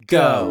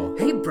go.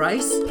 Hey,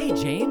 Bryce. Hey,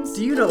 James.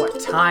 Do you know what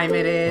time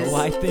it is? Oh,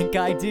 I think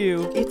I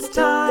do. It's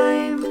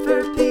time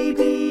for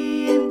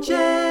PB&J.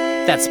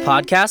 That's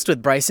Podcast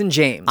with Bryce and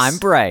James. I'm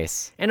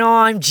Bryce. And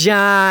I'm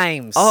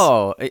James.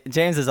 Oh,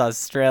 James is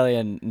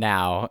Australian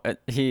now.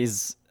 He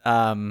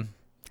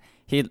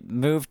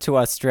moved to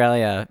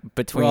Australia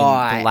between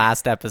the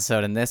last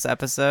episode and this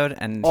episode,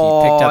 and he picked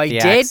up the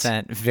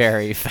accent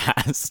very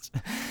fast.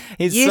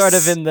 He's sort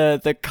of in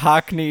the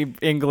Cockney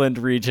England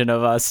region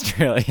of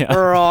Australia.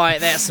 Right,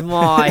 that's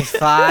my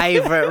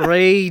favourite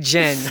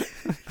region.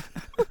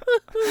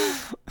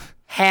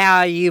 How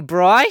are you,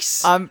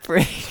 Bryce? I'm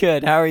pretty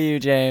good. How are you,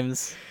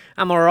 James?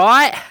 I'm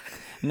alright.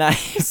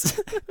 Nice.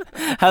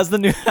 How's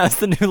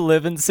the new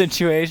living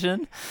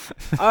situation?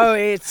 Oh,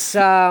 it's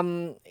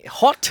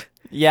hot.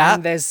 Yeah.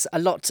 And there's a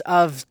lot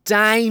of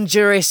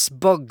dangerous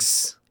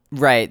bugs.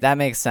 Right, that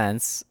makes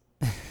sense.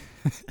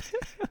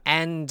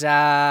 And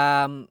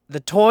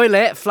the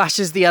toilet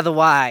flushes the other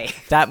way.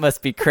 That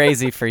must be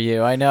crazy for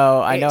you. I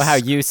know how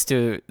used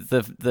to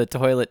the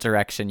toilet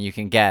direction you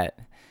can get.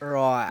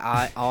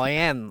 Right, I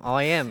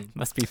am.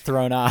 Must be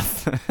thrown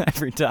off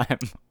every time.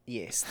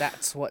 Yes,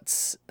 that's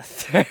what's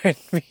thrown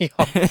me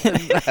off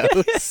the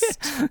most.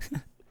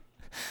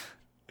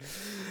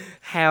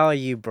 How are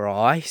you,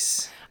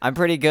 Bryce? I'm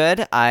pretty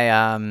good.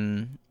 I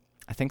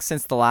think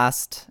since the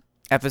last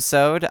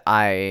episode,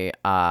 a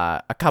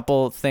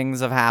couple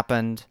things have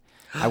happened.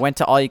 I went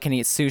to All You Can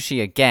Eat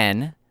Sushi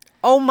again.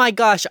 Oh my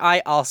gosh,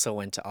 I also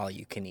went to All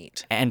You Can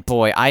Eat. And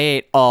boy, I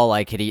ate all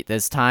I could eat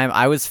this time.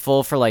 I was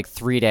full for like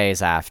 3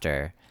 days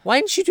after. Why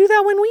didn't you do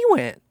that when we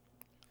went?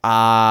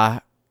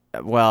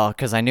 Well,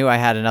 because I knew I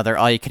had another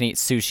All You Can Eat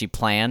Sushi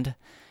planned.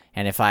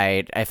 And if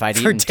I'd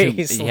eaten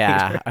days too, later.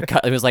 yeah,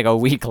 it was like a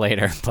week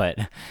later, but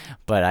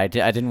I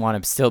didn't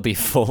want to still be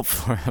full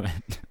for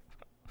it.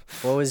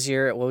 What was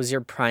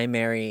your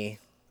primary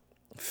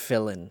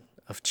fill-in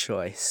of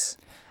choice?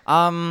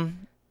 I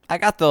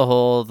got the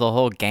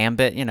whole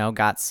gambit.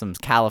 Got some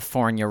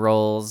California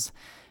rolls,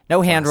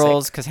 no hand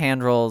rolls because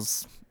hand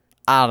rolls,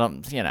 I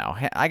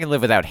can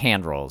live without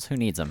hand rolls. Who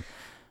needs them?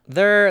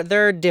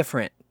 They're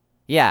different.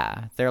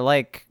 Yeah, they're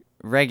like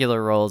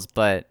regular rolls,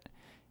 but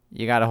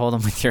you got to hold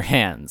them with your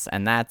hands,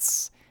 and they're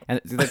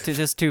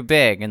just too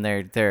big, and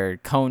they're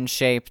cone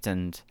shaped,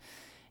 and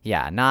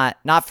yeah,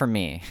 not for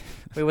me.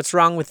 Wait, what's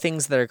wrong with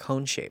things that are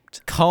cone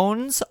shaped?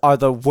 Cones are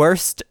the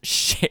worst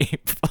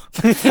shape.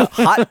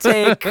 Hot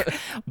take,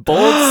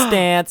 bold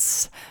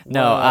stance.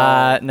 No,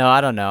 I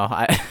don't know.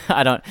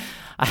 I don't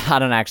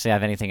actually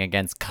have anything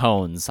against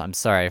cones. I'm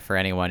sorry for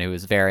anyone who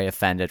was very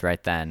offended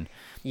right then.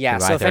 Yeah,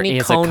 so if any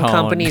cone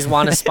companies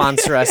want to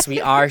sponsor us,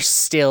 we are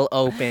still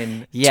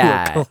open to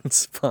a cone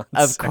sponsor.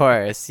 Of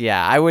course,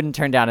 yeah. I wouldn't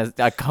turn down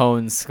a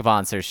cone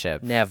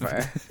sponsorship.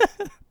 Never.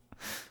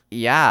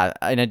 Yeah,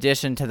 in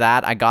addition to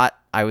that, I got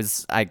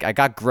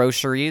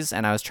groceries,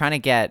 and I was trying to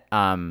get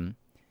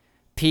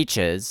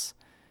peaches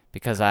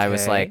because I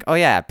was like, oh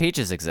yeah,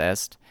 peaches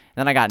exist.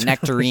 And then I got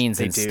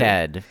nectarines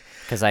instead.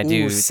 Because I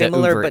do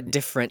similar but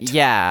different.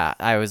 Yeah,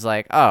 I was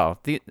like, oh,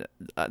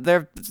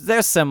 they're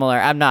similar.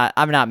 I'm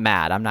not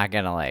mad. I'm not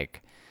gonna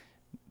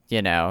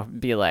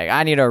be like,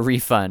 I need a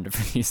refund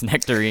for these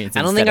nectarines.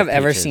 I don't think I've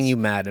ever seen you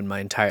mad in my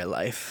entire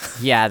life.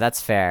 Yeah,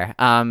 that's fair.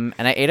 And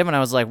I ate them, and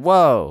I was like,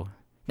 whoa,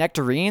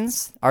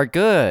 nectarines are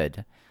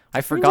good.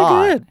 I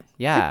forgot. Good.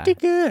 Yeah, pretty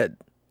good.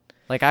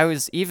 Like I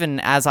was, even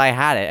as I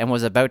had it and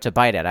was about to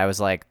bite it, I was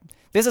like,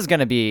 this is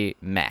gonna be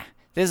meh.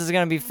 This is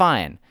gonna be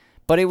fine.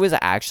 But it was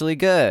actually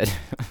good.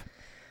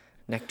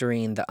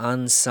 Nectarine, the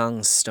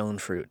unsung stone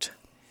fruit.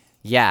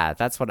 Yeah,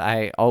 that's what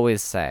I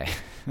always say.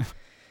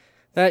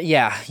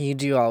 Yeah, you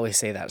do always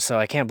say that, so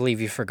I can't believe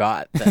you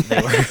forgot that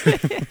they were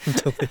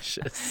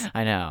delicious.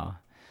 I know.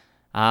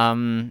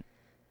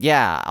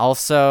 Yeah,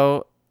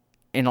 also,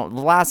 in the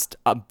last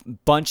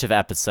bunch of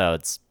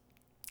episodes,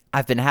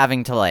 I've been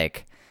having to,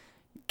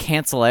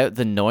 cancel out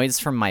the noise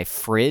from my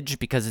fridge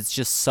because it's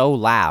just so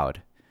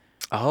loud.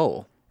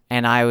 Oh.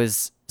 And I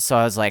was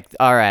like,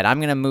 all right, I'm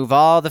going to move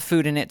all the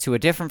food in it to a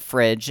different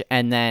fridge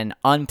and then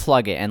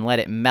unplug it and let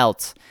it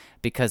melt,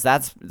 because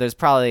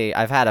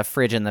I've had a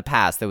fridge in the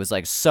past that was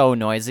so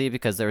noisy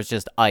because there was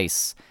just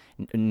ice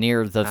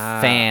near the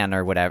fan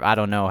or whatever. I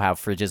don't know how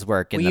fridges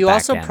work in the back end. You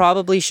also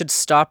probably should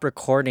stop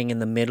recording in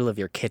the middle of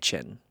your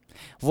kitchen.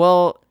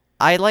 Well,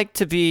 I like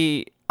to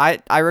be,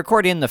 I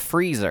record in the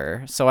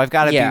freezer, so I've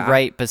got to be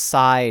right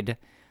beside.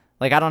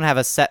 I don't have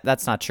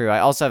that's not true. I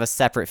also have a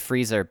separate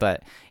freezer,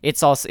 but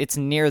it's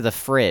near the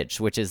fridge,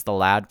 which is the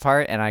loud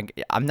part, and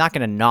I'm not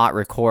going to not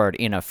record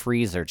in a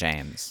freezer,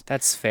 James.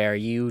 That's fair.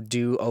 You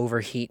do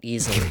overheat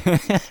easily.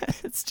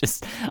 It's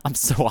just, I'm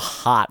so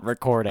hot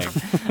recording.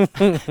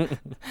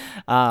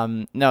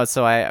 No,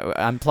 so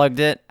I unplugged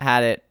it,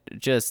 had it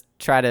just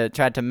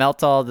tried to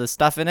melt all the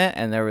stuff in it,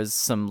 and there was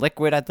some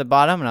liquid at the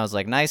bottom, and I was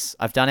like, nice,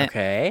 I've done it.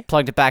 Okay.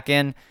 Plugged it back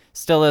in,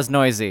 still is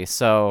noisy,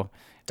 so...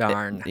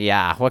 Darn.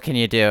 Yeah, what can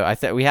you do?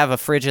 We have a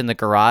fridge in the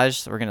garage,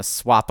 so we're going to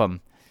swap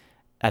them.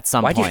 at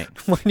some Why do you,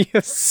 point. why do you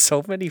have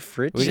so many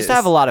fridges? We just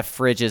have a lot of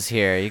fridges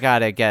here. You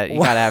gotta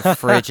have Why?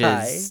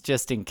 fridges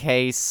just in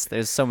case.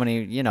 There's so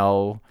many,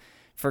 to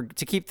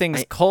keep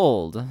things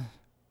cold.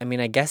 I mean,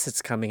 I guess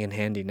it's coming in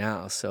handy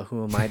now, so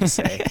who am I to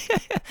say?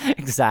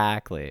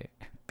 Exactly.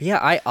 But yeah,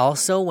 I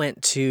also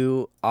went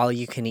to all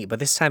you can eat, but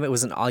this time it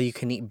was an all you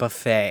can eat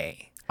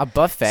buffet. A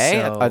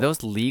buffet? So- Are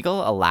those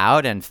legal,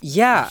 allowed, and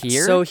Yeah.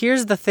 here? So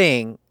here's the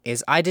thing: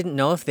 is I didn't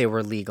know if they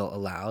were legal,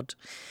 allowed,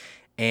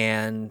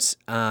 and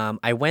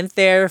I went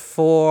there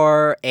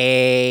for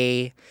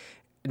a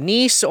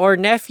niece or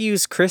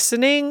nephew's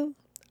christening.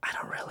 I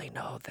don't really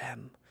know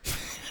them,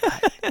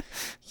 but,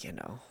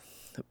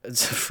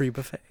 it's a free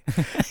buffet.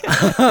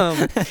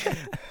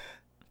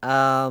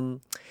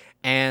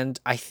 And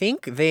I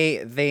think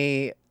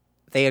they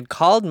had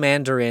called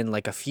Mandarin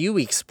like a few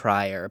weeks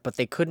prior, but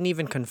they couldn't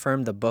even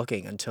confirm the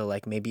booking until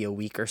like maybe a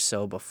week or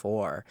so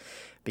before,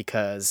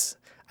 because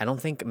I don't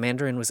think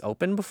Mandarin was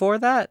open before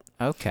that.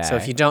 Okay. So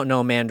if you don't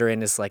know,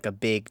 Mandarin is like a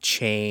big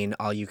chain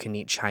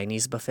all-you-can-eat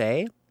Chinese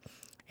buffet,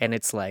 and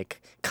it's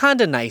like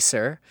kind of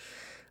nicer.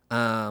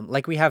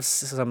 Like we have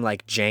some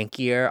like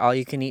jankier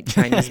all-you-can-eat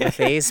Chinese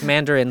buffets.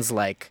 Mandarin's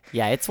like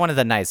Yeah, it's one of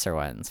the nicer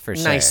ones for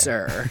sure.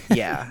 nicer,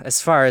 yeah, as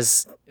far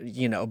as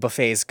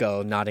buffets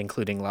go, not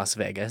including Las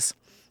Vegas.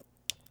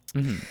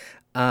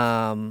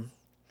 And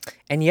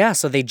yeah,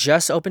 so they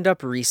just opened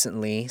up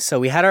recently, so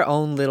we had our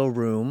own little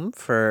room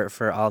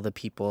for all the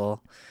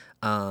people.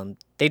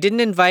 They didn't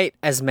invite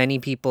as many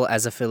people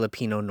as a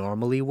Filipino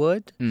normally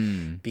would,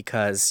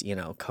 because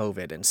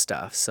COVID and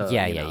stuff. So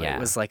Yeah. it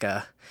was like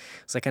a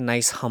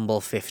nice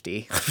humble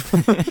 50.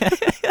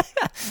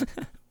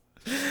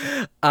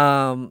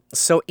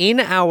 So in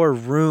our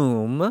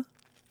room,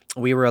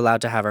 we were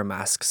allowed to have our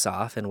masks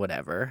off and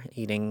whatever.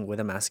 Eating with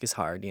a mask is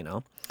hard,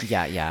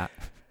 Yeah.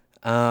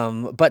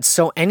 But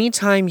so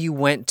anytime you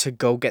went to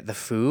go get the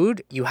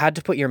food, you had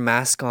to put your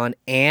mask on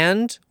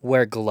and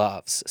wear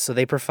gloves. So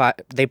they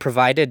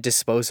provided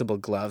disposable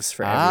gloves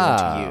for everyone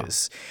to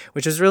use,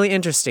 which was really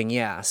interesting.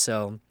 Yeah.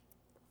 So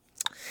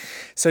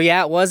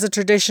yeah, it was a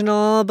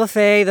traditional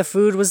buffet. The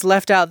food was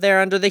left out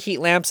there under the heat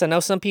lamps. I know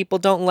some people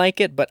don't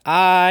like it, but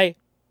I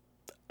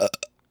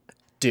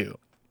do.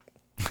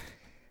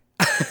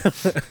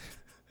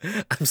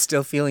 I'm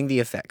still feeling the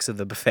effects of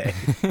the buffet.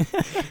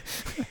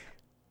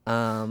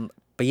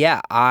 But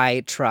yeah,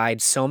 I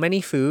tried so many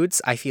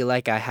foods. I feel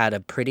like I had a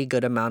pretty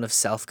good amount of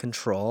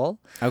self-control.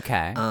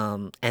 Okay.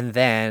 And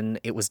then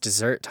it was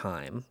dessert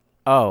time.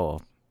 Oh,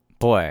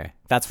 boy.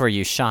 That's where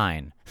you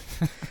shine.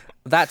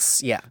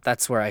 That's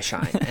where I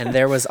shine. And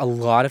there was a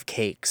lot of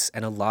cakes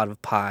and a lot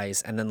of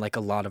pies and then like a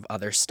lot of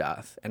other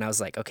stuff. And I was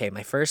like, okay,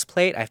 my first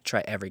plate, I have to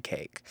try every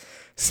cake.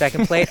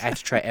 Second plate, I have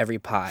to try every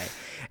pie.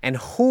 And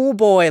oh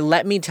boy,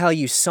 let me tell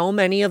you, so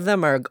many of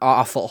them are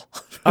awful.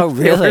 Oh,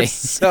 really?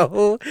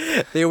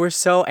 They were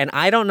so, and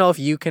I don't know if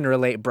you can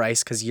relate,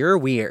 Bryce, because you're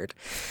weird,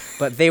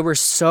 but they were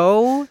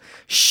so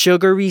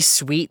sugary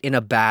sweet in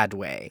a bad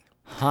way.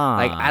 Huh.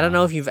 Like, I don't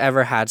know if you've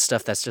ever had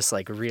stuff that's just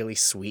like really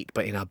sweet,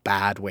 but in a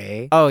bad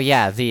way. Oh,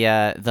 yeah.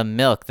 The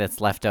milk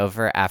that's left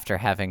over after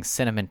having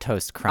Cinnamon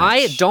Toast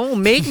Crunch.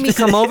 Don't make me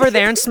come over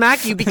there and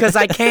smack you because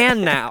I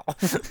can now.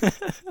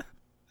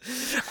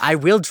 I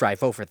will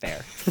drive over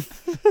there.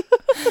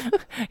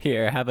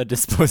 Here, have a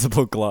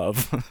disposable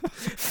glove.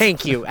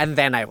 Thank you. And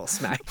then I will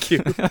smack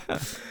you.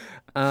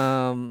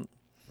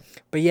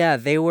 But yeah,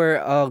 they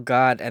were, oh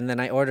God. And then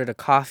I ordered a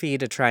coffee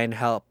to try and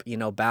help,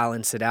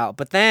 balance it out.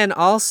 But then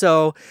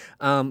also,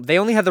 they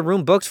only had the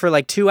room booked for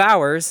like 2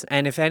 hours.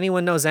 And if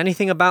anyone knows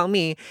anything about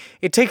me,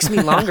 it takes me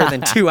longer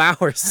than 2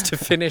 hours to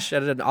finish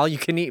at an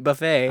all-you-can-eat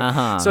buffet.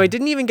 So I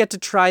didn't even get to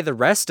try the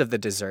rest of the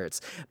desserts.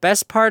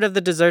 Best part of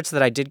the desserts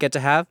that I did get to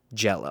have,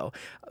 Jell-O.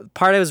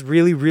 Part I was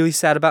really, really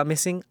sad about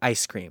missing,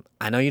 ice cream.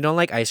 I know you don't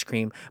like ice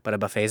cream, but a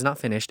buffet is not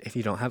finished if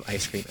you don't have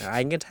ice cream. I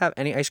didn't get to have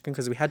any ice cream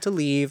because we had to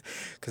leave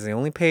because they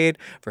only paid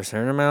for a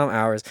certain amount of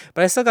hours.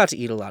 But I still got to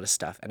eat a lot of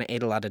stuff, and I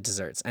ate a lot of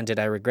desserts. And did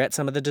I regret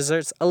some of the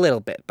desserts? A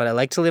little bit. But I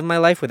like to live my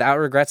life without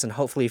regrets, and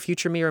hopefully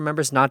future me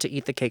remembers not to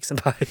eat the cakes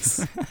and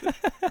pies.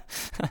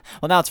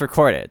 Well, now it's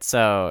recorded,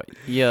 so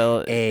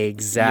you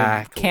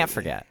can't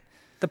forget.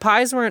 The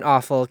pies weren't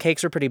awful.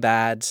 Cakes were pretty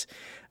bad.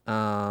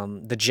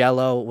 The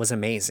Jell-O was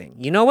amazing.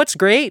 You know what's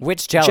great?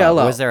 Which Jell-O?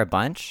 Jell-O. Was there a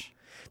bunch?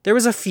 There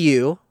was a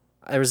few.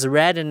 There was a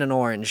red and an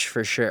orange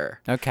for sure.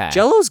 Okay.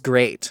 Jell-O's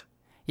great.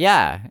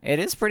 Yeah, it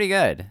is pretty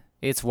good.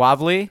 It's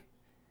wobbly.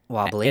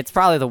 Wobbly. It's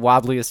probably the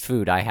wobbliest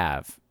food I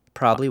have.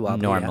 Probably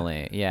wobbly.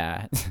 Normally,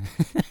 yeah.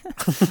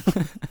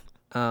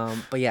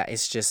 But yeah,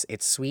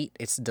 it's sweet,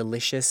 it's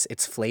delicious,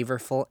 it's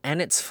flavorful,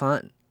 and it's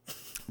fun.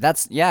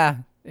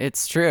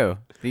 It's true.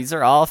 These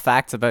are all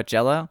facts about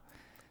Jell-O.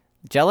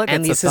 Jell-O gets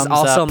and this a is thumbs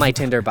also up. my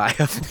Tinder bio.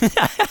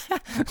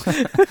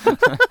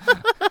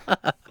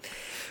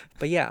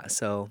 But yeah,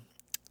 so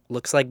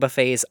looks like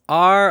buffets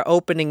are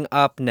opening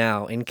up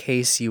now, in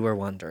case you were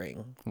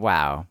wondering.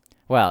 Wow.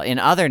 Well, in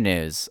other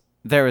news,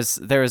 there was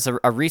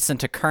a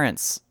recent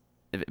occurrence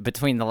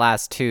between the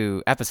last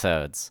two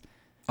episodes.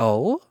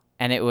 Oh?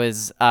 and it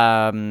was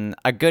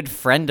a good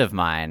friend of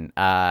mine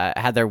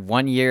had their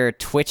 1 year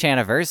Twitch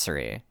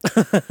anniversary.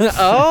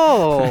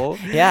 Oh,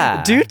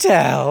 Yeah. do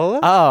tell.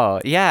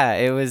 Oh, yeah.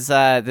 It was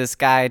this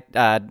guy.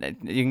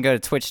 You can go to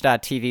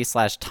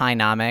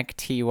twitch.tv/Tynomic,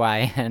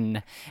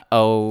 TYNOC.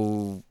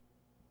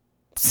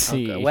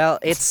 Okay, well,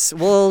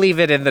 we'll leave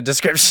it in the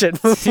description.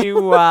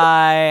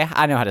 TY.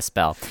 I know how to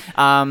spell.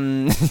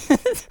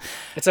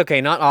 It's okay.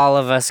 Not all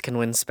of us can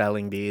win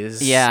spelling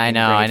bees. Yeah, I in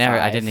know. grade I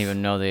 5. didn't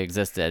even know they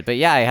existed. But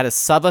yeah, I had a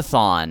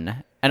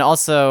subathon. And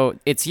also,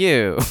 it's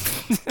you.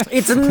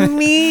 It's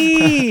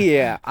me.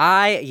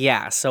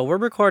 So we're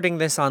recording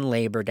this on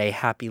Labor Day.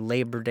 Happy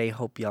Labor Day.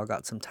 Hope y'all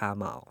got some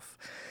time off.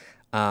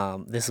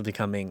 This will be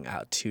coming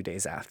out 2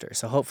 days after.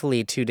 So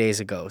hopefully 2 days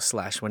ago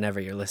 / whenever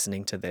you're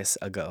listening to this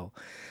ago,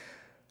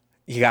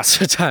 you got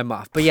some time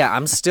off. But yeah,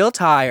 I'm still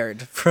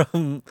tired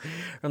from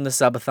the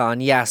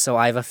subathon. Yeah, so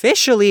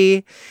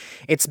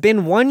it's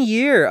been 1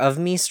 year of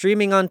me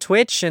streaming on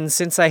Twitch, and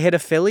since I hit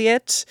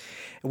affiliate,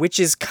 which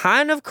is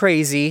kind of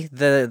crazy,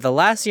 the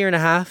last year and a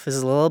half is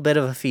a little bit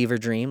of a fever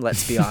dream,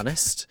 let's be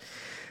honest.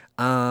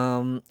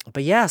 But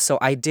yeah, so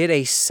I did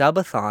a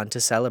subathon to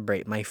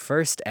celebrate my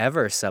first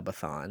ever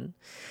subathon.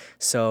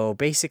 So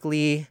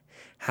basically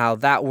how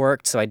that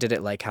worked, so I did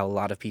it like how a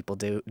lot of people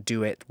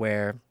do it,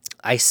 where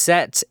I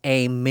set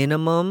a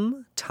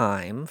minimum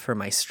time for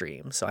my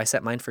stream. So I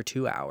set mine for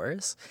 2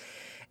 hours.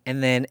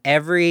 And then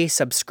every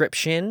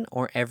subscription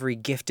or every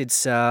gifted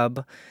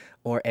sub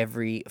or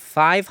every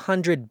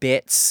 500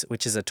 bits,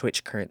 which is a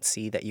Twitch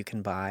currency that you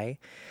can buy,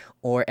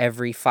 or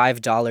every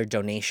 $5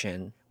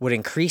 donation would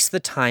increase the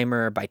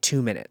timer by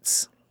 2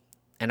 minutes.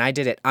 And I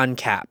did it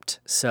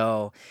uncapped.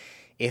 So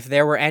if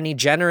there were any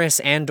generous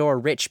and or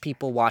rich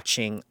people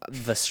watching,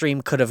 the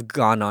stream could have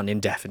gone on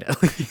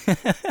indefinitely.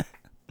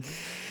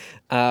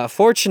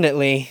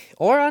 Fortunately,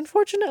 or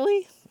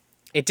unfortunately,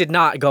 it did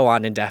not go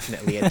on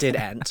indefinitely. It did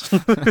end.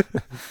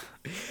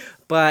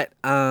 But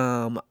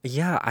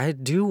yeah, I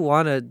do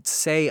want to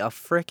say a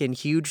freaking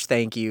huge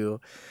thank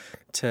you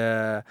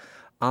to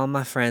all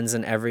my friends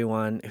and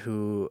everyone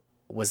who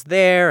was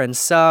there and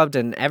subbed,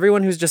 and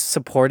everyone who's just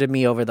supported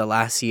me over the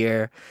last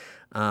year.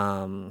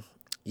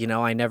 You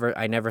know, I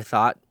never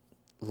thought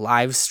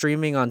live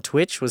streaming on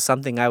Twitch was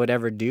something I would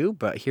ever do,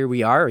 but here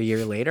we are a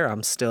year later.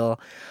 I'm still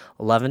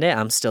loving it.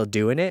 I'm still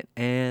doing it.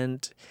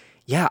 And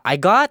yeah, I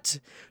got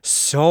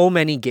so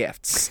many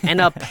gifts.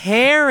 And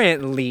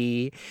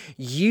apparently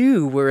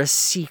you were a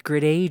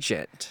secret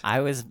agent. I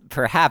was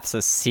perhaps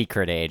a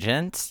secret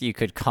agent. You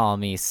could call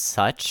me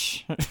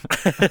such.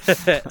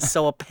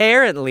 So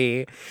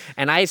apparently,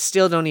 and I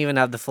still don't even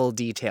have the full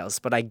details,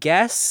 but I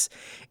guess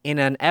in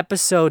an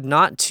episode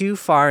not too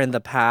far in the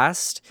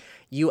past,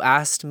 you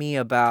asked me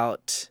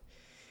about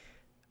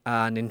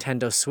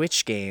Nintendo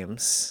Switch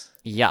games.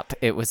 Yup,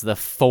 it was the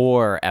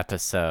 4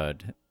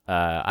 episode.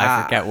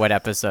 I forget what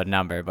episode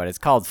number, but it's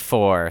called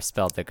 4,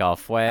 spelled the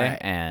golf way. Right.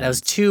 And that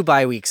was 2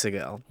 weeks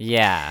ago.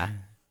 yeah.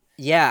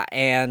 Yeah,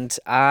 and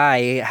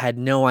I had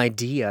no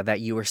idea that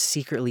you were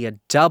secretly a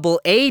double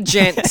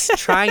agent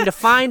trying to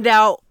find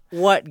out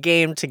what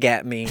game to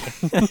get me.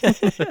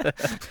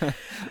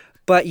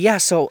 But yeah,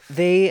 so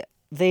they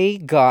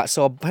got,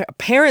 so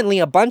apparently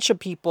a bunch of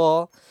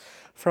people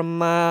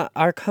from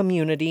our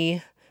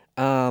community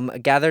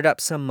gathered up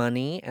some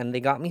money and they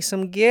got me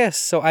some gifts.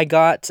 So I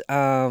got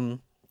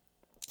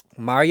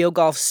Mario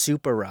Golf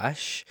Super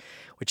Rush,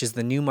 which is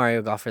the new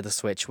Mario Golf for the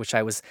Switch, which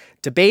I was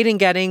debating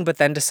getting, but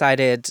then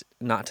decided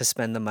not to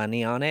spend the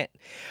money on it.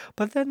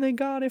 But then they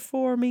got it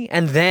for me.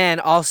 And then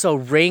also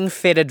Ring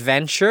Fit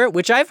Adventure,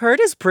 which I've heard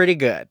is pretty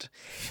good.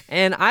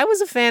 And I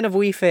was a fan of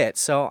Wii Fit,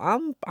 so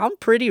I'm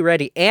pretty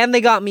ready. And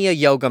they got me a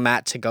yoga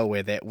mat to go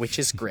with it, which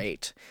is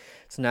great.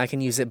 So now I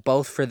can use it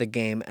both for the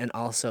game and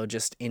also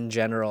just in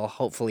general.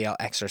 Hopefully I'll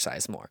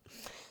exercise more.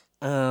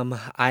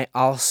 I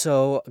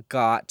also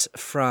got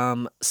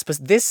from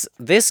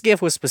this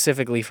gift was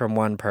specifically from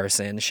one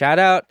person. Shout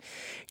out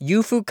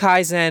Yufu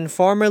Kaizen,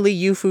 formerly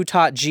Yufu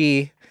Taught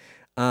G.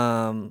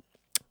 Also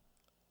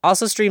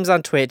streams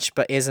on Twitch,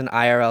 but is an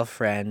IRL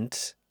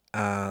friend.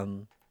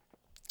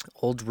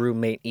 Old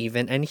roommate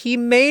even, and he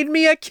made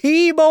me a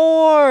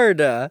keyboard.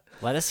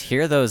 Let us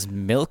hear those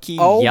milky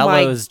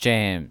yellows,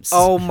 James.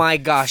 Oh my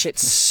gosh,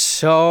 it's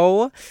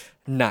so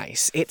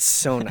nice. It's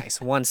so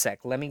nice. One sec.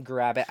 Let me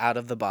grab it out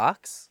of the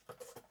box.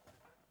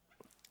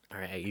 All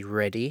right, are you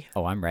ready?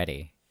 Oh, I'm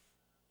ready.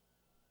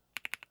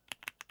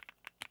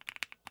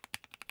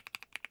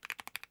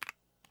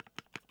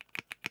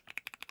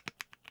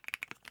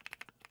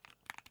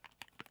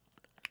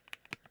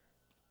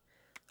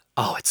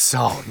 Oh, it's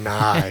so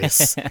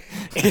nice.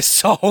 It's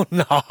so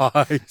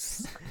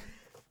nice.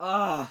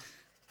 Okay,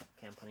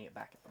 I'm putting it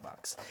back in the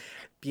box.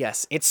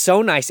 Yes, it's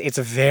so nice. It's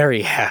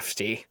very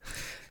hefty.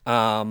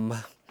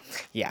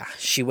 Yeah,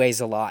 she weighs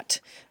a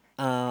lot.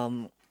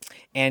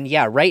 And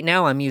yeah, right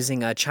now I'm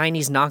using a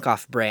Chinese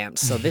knockoff brand.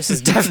 So this is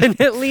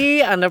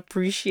definitely an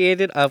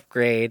appreciated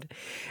upgrade.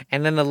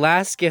 And then the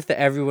last gift that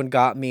everyone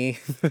got me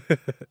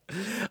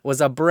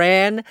was a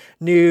brand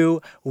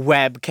new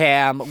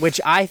webcam, which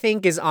I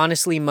think is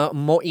honestly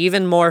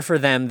even more for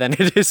them than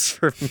it is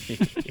for me.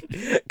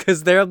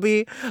 Because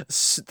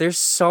there's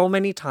so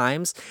many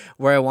times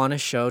where I want to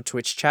show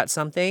Twitch chat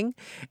something,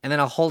 and then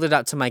I'll hold it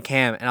up to my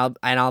cam, and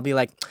I'll be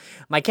like,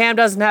 my cam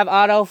doesn't have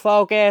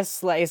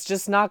autofocus. Like, it's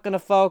just not gonna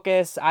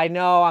focus. I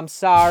know, I'm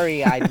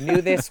sorry. I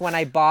knew this when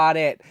I bought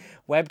it.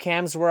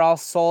 Webcams were all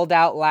sold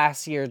out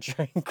last year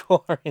during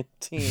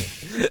quarantine.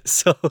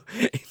 So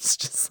it's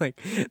just like,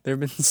 there have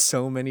been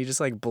so many just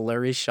like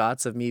blurry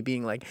shots of me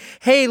being like,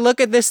 hey,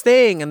 look at this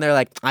thing. And they're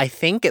like, I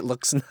think it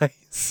looks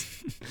nice.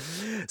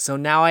 So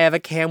now I have a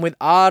cam with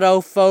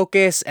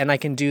autofocus, and I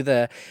can do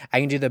the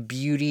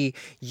beauty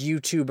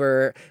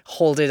YouTuber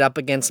hold it up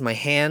against my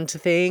hand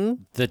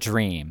thing. The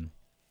dream.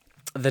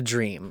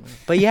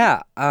 But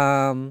yeah,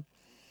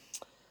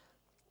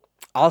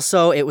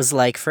 also, it was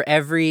like for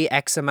every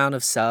X amount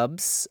of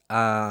subs,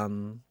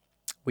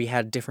 we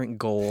had different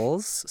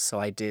goals. So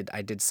I did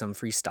some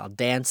freestyle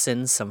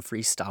dancing, some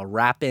freestyle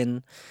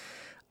rapping,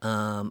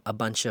 a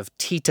bunch of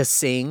Tita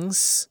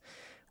Sings,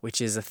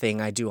 which is a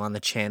thing I do on the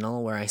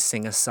channel where I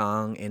sing a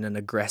song in an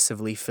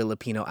aggressively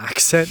Filipino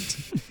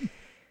accent,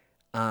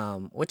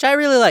 which I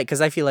really like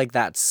because I feel like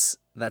it's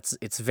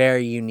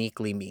very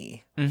uniquely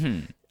me.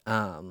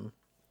 Mm-hmm.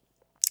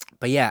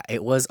 But yeah,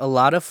 it was a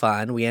lot of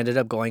fun. We ended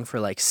up going for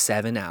like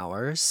 7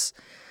 hours.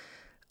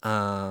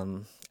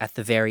 At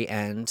the very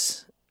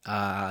end,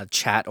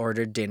 chat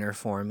ordered dinner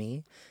for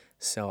me.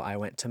 So I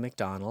went to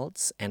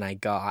McDonald's and I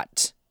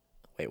got...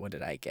 Wait, what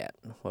did I get?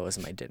 What was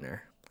my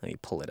dinner? Let me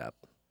pull it up.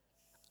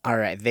 All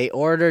right, they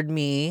ordered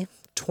me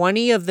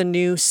 20 of the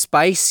new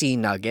spicy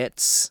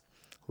nuggets,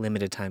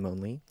 limited time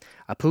only,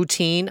 a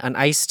poutine, an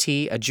iced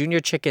tea, a junior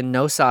chicken,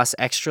 no sauce,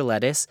 extra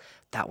lettuce.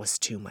 That was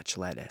too much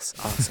lettuce.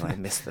 Also, I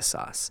missed the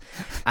sauce.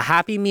 A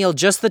Happy Meal,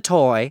 just the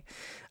toy.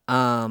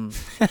 What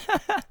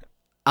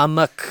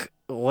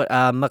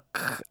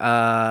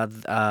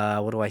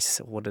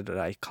did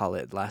I call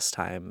it last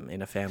time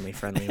in a family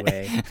friendly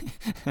way?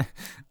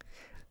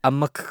 A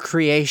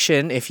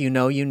McCreation, if you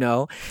know, you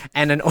know,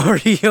 and an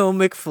Oreo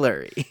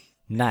McFlurry.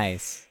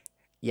 Nice.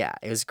 Yeah,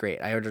 it was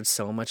great. I ordered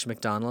so much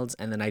McDonald's,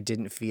 and then I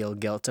didn't feel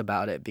guilt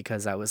about it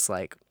because I was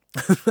like,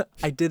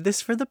 I did this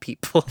for the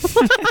people.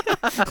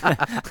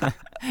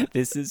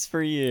 This is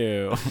for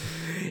you.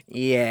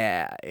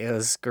 Yeah, it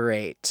was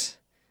great.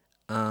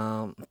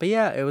 But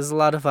yeah, it was a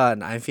lot of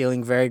fun. I'm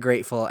feeling very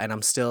grateful, and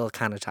I'm still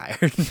kind of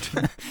tired.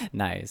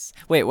 Nice.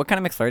 Wait, what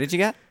kind of McFlurry did you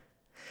get?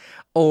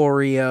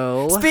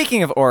 Oreo.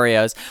 Speaking of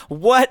Oreos,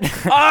 what would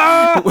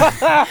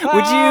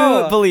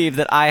you believe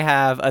that I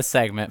have a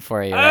segment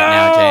for you right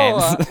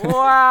now, James?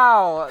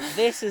 Wow,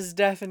 this is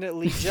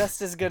definitely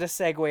just as good a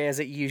segue as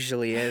it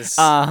usually is.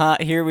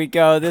 Here we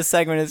go. This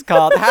segment is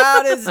called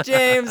 "How Does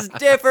James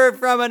Differ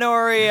from an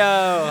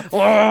Oreo?"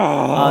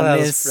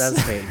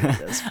 That's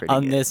pretty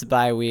on good. this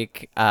bye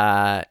week,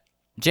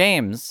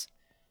 James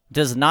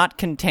does not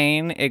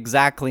contain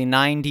exactly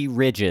 90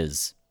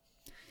 ridges.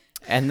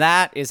 And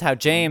that is how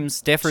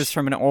James differs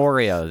from an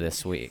Oreo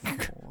this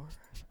week.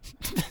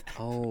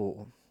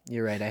 Oh,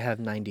 you're right. I have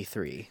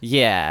 93.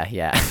 Yeah.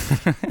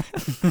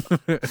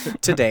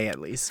 Today, at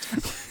least.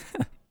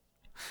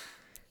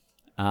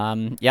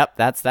 Yep,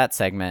 that's that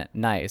segment.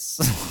 Nice.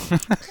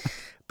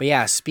 But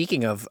yeah,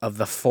 speaking of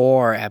the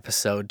 4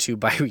 episode 2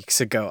 bye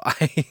weeks ago,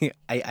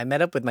 I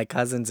met up with my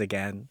cousins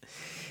again.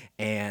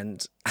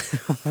 And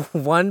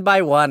one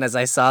by one, as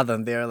I saw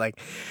them, they were like,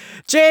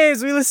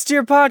 James, we listened to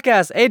your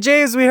podcast. Hey,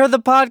 James, we heard the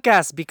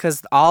podcast.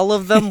 Because all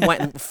of them went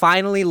and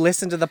finally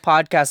listened to the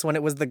podcast when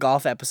it was the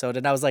golf episode.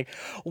 And I was like,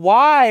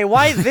 why?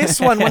 Why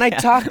this one when I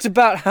talked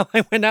about how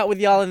I went out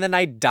with y'all and then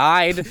I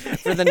died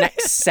for the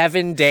next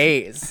 7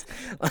 days?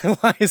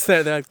 Why is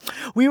that? They're like,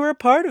 we were a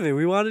part of it.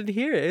 We wanted to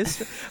hear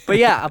it. But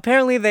yeah,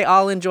 apparently they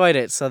all enjoyed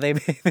it. So they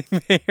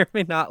may or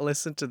may not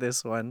listen to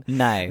this one.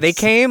 Nice. They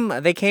came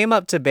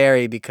up to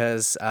Barrie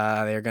because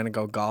they're going to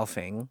go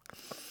golfing.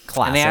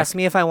 Classic. And they asked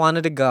me if I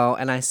wanted to go,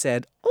 and I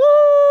said,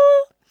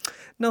 "Oh,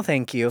 no,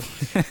 thank you."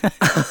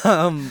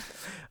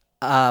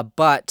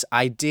 But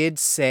I did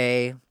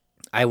say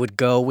I would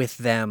go with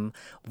them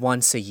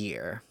once a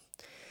year.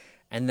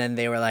 And then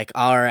they were like,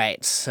 all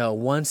right, so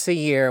once a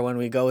year when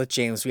we go with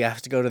James, we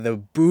have to go to the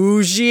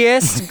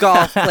bougiest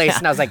golf place.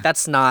 And I was like,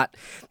 that's not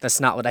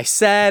what I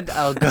said.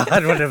 Oh,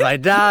 God, what have I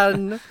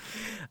done?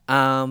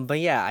 But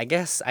yeah, I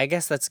guess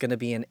that's going to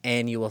be an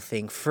annual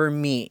thing for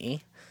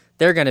me.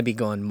 They're going to be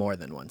going more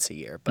than once a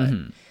year, but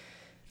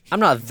I'm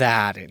not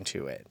that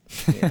into it.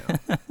 You know?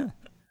 But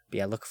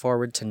yeah, look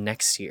forward to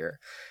next year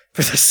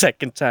for the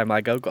second time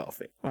I go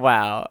golfing.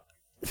 Wow.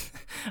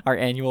 Our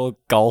annual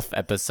golf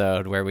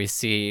episode where we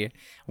see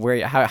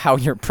how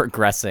you're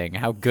progressing,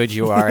 how good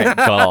you are at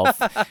golf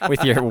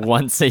with your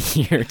once a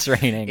year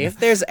training. If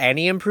there's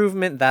any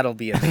improvement, that'll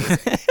be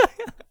amazing.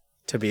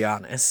 To be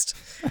honest.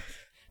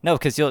 No,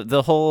 because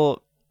the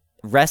whole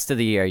rest of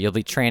the year you'll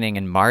be training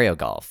in Mario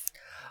Golf,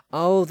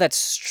 Oh,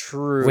 that's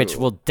true. which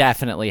will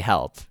definitely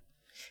help.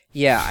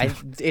 Yeah,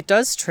 it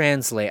does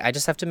translate. I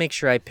just have to make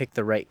sure I pick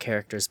the right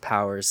character's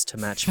powers to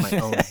match my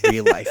own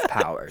real life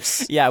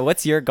powers. Yeah,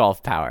 what's your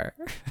golf power?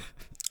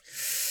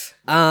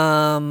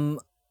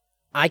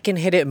 I can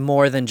hit it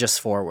more than just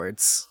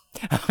forwards.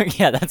 Oh,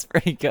 yeah, that's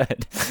pretty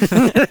good.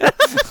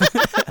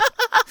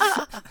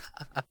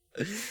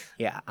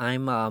 Yeah,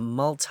 I'm a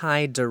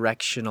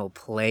multi-directional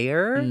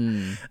player,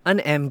 an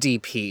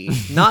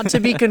MDP, not to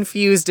be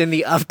confused in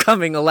the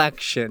upcoming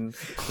election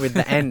with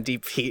the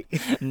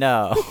NDP.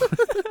 No.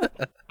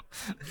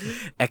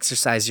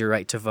 Exercise your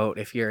right to vote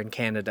if you're in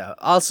Canada.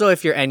 Also,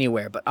 if you're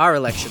anywhere, but our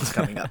election's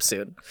coming up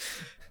soon.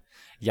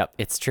 Yep,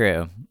 it's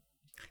true.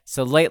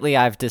 So lately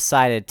I've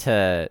decided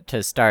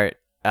to start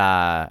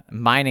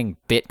mining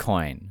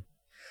Bitcoin.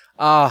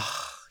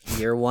 Oh,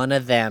 you're one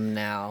of them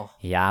now.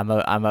 Yeah, I'm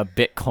a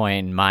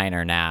Bitcoin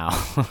miner now.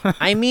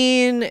 I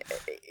mean,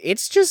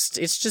 it's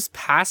just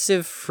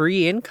passive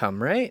free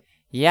income, right?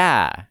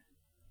 Yeah.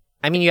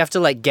 I mean, you have to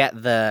like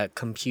get the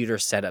computer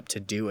set up to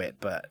do it,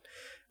 but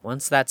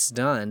once that's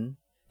done,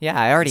 Yeah,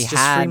 I already it's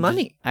just had free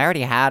money. I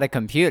already had a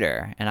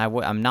computer, and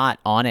I'm not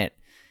on it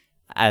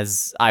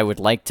as I would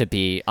like to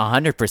be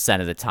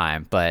 100% of the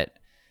time. But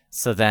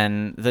so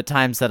then the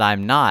times that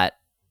I'm not,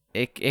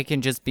 it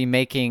can just be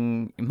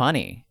making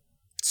money.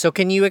 So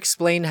can you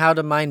explain how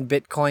to mine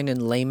Bitcoin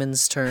in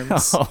layman's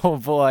terms? Oh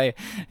boy,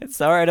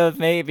 sort of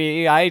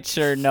maybe. I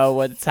sure know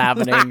what's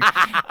happening.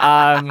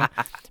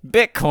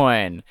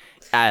 Bitcoin.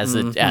 As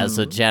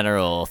a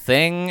general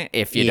thing,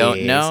 if you don't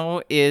Yes.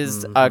 know,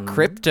 is a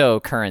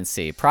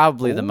cryptocurrency,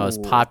 probably the most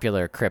Ooh.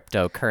 popular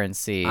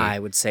cryptocurrency. I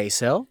would say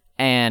so.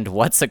 And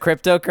what's a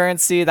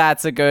cryptocurrency?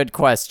 That's a good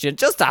question.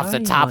 Just off the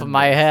I top of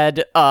my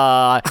head,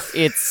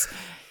 it's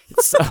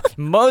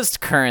most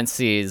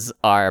currencies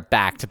are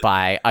backed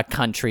by a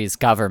country's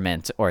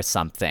government or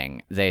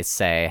something. They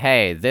say,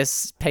 hey,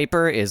 this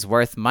paper is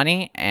worth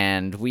money,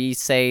 and we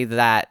say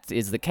that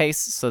is the case,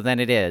 so then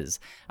it is.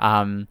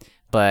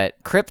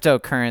 But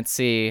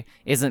cryptocurrency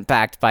isn't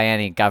backed by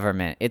any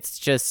government. It's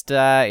just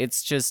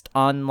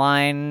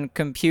online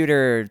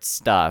computer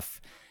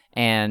stuff,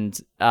 and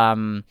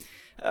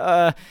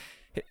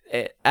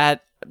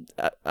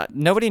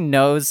nobody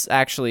knows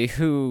actually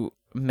who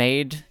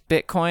made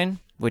Bitcoin,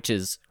 which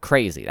is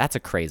crazy. That's a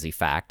crazy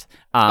fact.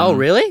 Oh,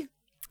 really?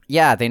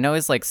 Yeah, they know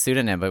his like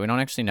pseudonym, but we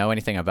don't actually know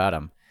anything about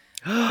him.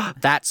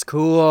 That's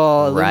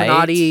cool. Right?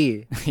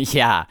 Illuminati.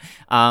 Yeah.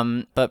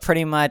 But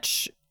pretty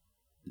much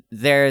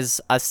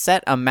there's a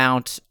set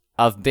amount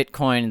of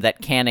Bitcoin that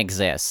can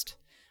exist.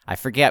 I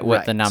forget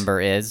what the Right. number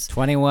is.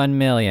 21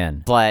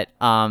 million. But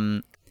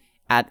when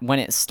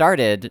it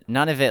started,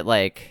 none of it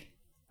like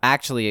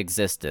actually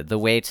existed. The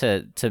way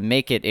to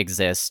make it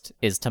exist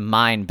is to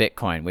mine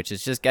Bitcoin, which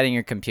is just getting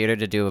your computer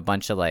to do a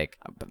bunch of like,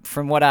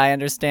 from what I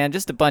understand,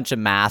 just a bunch of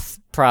math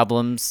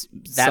problems.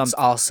 That's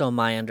also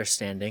my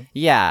understanding.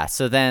 Yeah,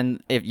 so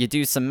then if you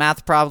do some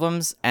math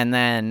problems and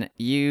then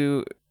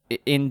you,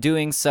 in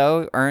doing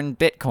so, earn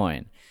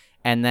Bitcoin.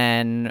 And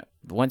then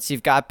once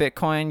you've got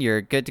Bitcoin,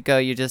 you're good to go.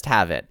 You just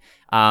have it.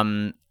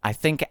 I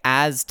think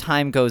as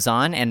time goes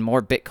on and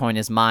more Bitcoin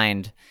is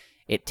mined,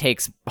 it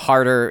takes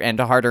harder and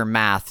harder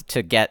math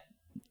to get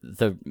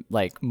the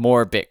like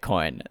more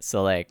Bitcoin.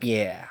 So like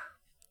Yeah.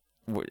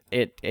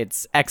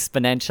 it's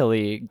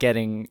exponentially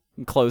getting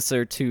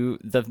closer to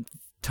the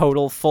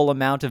total full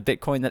amount of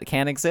Bitcoin that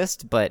can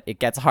exist, but it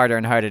gets harder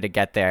and harder to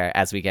get there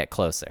as we get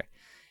closer.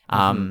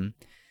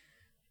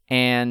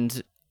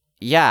 And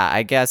yeah,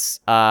 I guess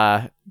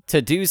to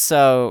do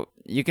so,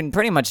 you can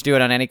pretty much do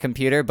it on any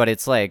computer, but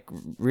it's like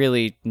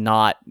really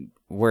not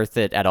worth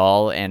it at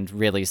all and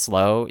really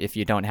slow if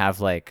you don't have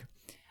like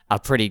a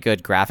pretty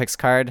good graphics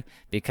card,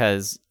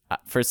 because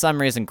for some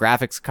reason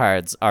graphics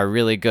cards are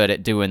really good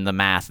at doing the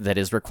math that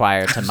is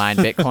required to mine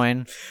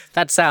Bitcoin.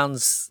 That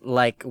sounds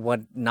like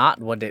not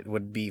what it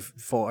would be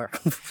for.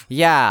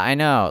 Yeah, I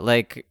know.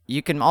 Like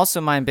you can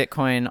also mine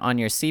Bitcoin on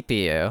your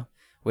CPU,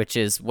 which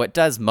is what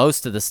does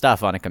most of the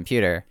stuff on a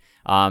computer.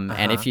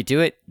 And if you do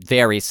it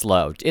very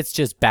slow, it's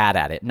just bad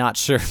at it. Not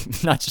sure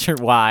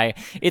why.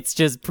 It's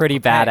just pretty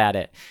bad at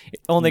it.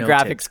 Only Noted.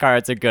 graphics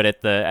cards are good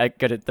at the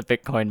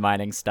Bitcoin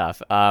mining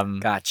stuff.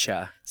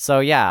 Gotcha. So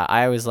yeah,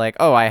 I was like,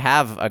 oh, I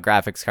have a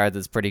graphics card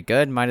that's pretty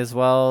good. Might as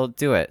well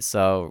do it.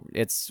 So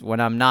it's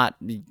when I'm not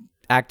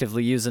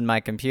actively using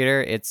my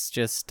computer, it's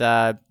just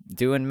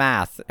doing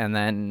math and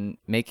then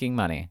making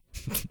money.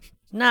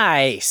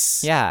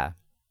 Nice. Yeah.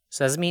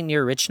 So does that mean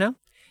you're rich now?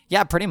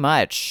 Yeah, pretty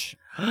much.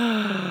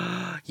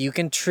 You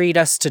can treat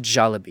us to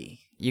Jollibee.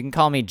 You can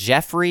call me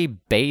Jeffrey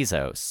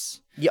Bezos.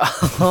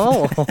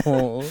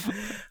 Oh,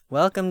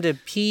 welcome to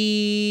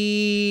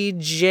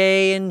PJ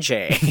and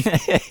J.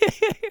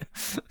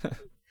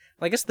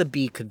 Well, I guess the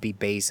B could be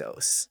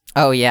Bezos.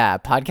 Oh yeah,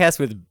 podcast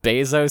with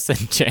Bezos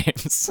and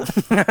James.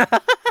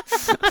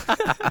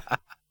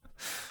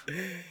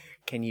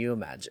 Can you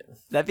imagine?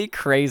 That'd be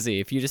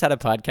crazy if you just had a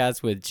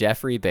podcast with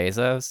Jeffrey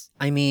Bezos.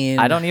 I mean,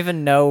 I don't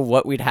even know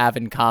what we'd have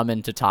in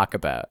common to talk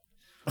about.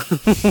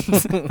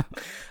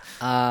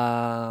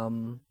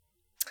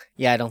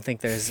 Yeah, I don't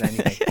think there's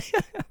anything.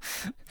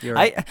 You're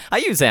right. I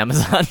use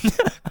Amazon,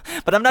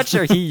 but I'm not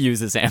sure he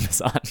uses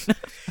Amazon.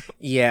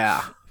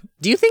 Yeah.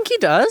 Do you think he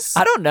does?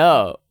 I don't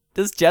know.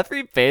 Does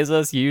Jeffrey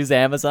Bezos use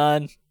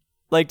Amazon?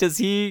 Like, does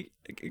he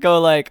go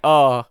like,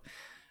 oh,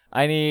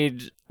 I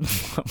need,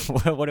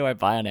 what do I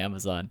buy on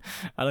Amazon?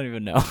 I don't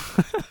even know.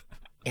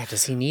 Yeah,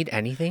 does he need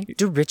anything?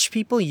 Do rich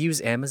people use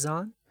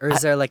Amazon? Or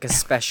is there like a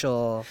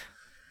special,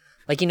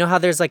 like, you know how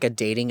there's like a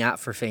dating app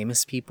for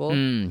famous people?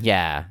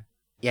 Yeah.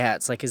 Yeah,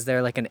 it's like, is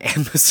there like an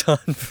Amazon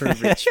for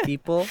rich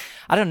people?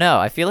 I don't know.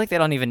 I feel like they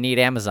don't even need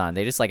Amazon.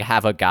 They just like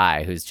have a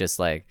guy who's just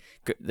like,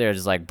 they're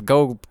just like,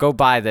 go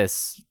buy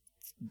this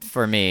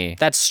for me.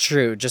 That's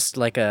true. Just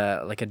like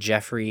a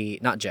Jeffrey,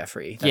 not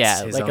Jeffrey. That's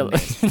Yeah, his like own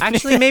name.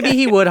 Actually, maybe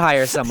he would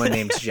hire someone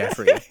named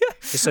Jeffrey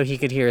just so he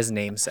could hear his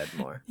name said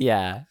more.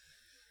 Yeah.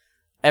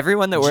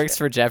 Everyone that works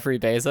for Jeffrey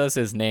Bezos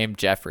is named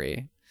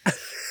Jeffrey.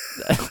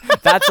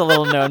 That's a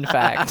little known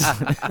fact.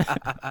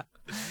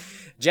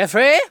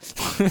 Jeffrey,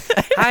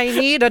 I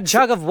need a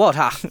jug of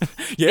water.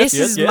 This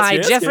is my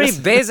Jeffrey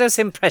Bezos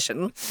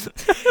impression.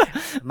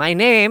 My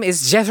name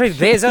is Jeffrey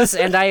Bezos,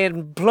 and I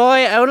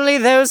employ only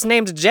those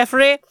named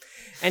Jeffrey.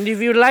 And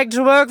if you'd like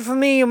to work for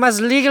me, you must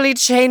legally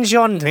change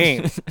your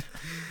name.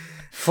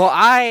 For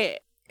I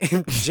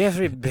am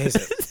Jeffrey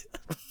Bezos.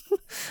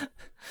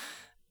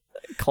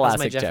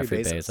 Classic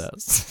Jeffrey Jeffrey Bezos.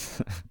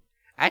 Bezos.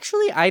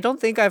 Actually, I don't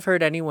think I've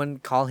heard anyone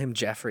call him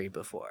Jeffrey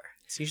before.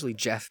 It's usually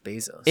Jeff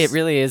Bezos. It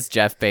really is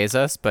Jeff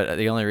Bezos, but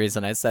the only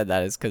reason I said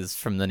that is because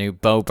from the new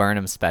Bo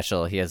Burnham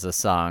special, he has a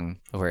song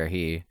where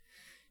he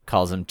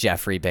calls him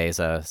Jeffrey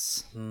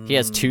Bezos. He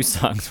has 2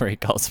 songs where he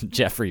calls him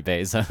Jeffrey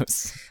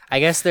Bezos. I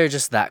guess they're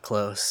just that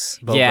close.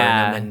 Bo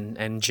Yeah. Burnham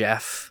and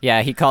Jeff.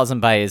 Yeah, he calls him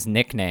by his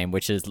nickname,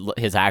 which is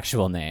his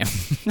actual name.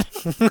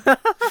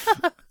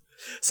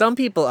 Some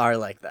people are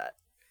like that.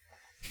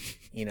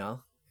 You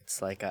know,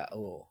 it's like,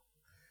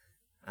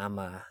 I'm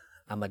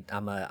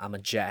a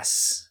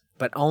Jess,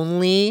 but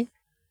only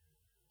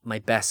my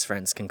best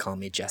friends can call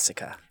me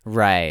Jessica.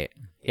 Right.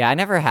 Yeah, I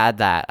never had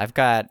that. I've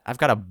got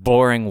a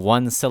boring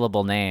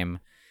 1-syllable name.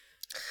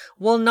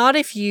 Well, not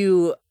if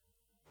you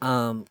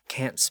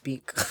can't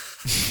speak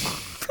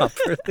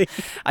properly.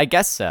 I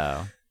guess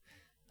so.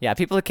 Yeah,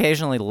 people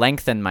occasionally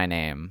lengthen my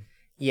name.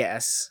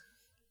 Yes.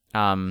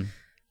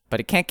 But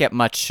it can't get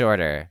much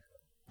shorter.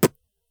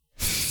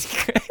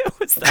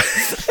 What's that?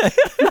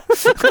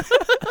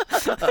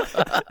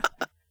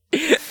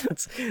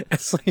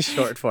 It's like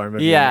short form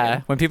of your Yeah,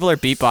 name. when people are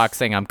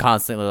beatboxing, I'm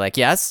constantly like,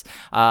 yes.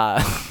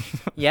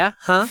 Yeah?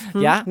 Huh?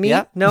 Yeah? Me?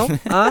 Yep. No?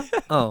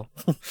 Oh.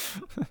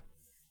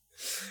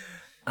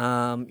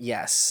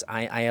 Yes.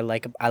 I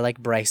like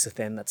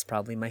Bryce-a-thin. That's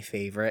probably my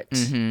favorite.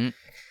 Mm-hmm.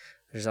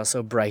 There's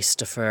also Bryce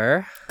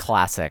Defer.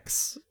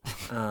 Classics.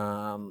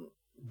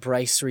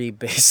 Brycery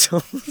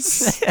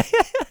Bezos.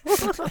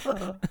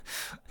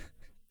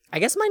 I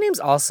guess my name's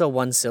also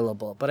 1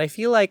 syllable, but I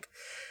feel like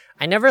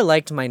I never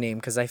liked my name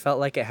because I felt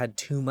like it had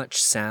too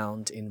much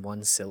sound in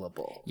 1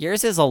 syllable.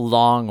 Yours is a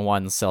long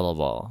 1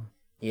 syllable.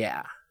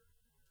 Yeah.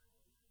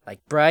 Like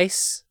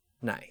Bryce,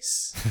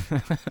 nice.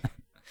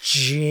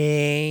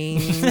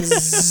 James.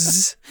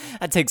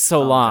 That takes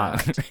so long.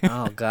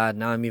 Oh God,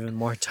 now I'm even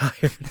more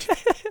tired.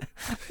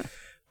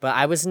 But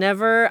I was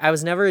never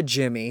a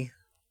Jimmy.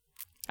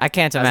 I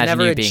can't I was imagine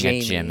never you a being a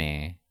Jamie.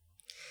 Jimmy.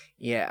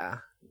 Yeah.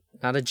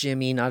 Not a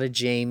Jimmy, not a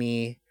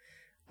Jamie.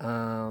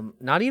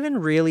 Not even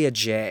really a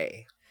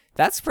J.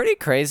 That's pretty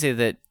crazy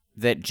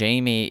that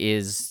Jamie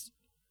is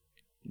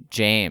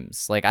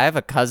James. Like, I have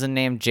a cousin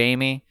named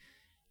Jamie,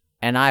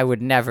 and I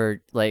would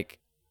never, like,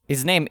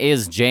 his name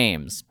is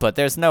James, but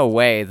there's no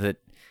way that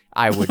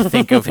I would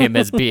think of him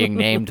as being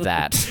named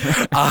that.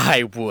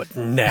 I would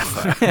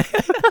never.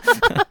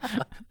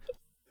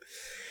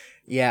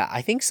 Yeah,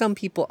 I think some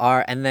people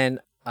are. And then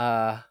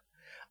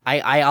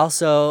I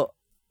also,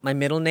 my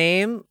middle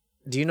name,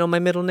 do you know my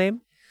middle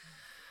name?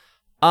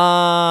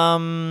 I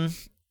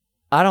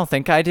don't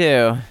think I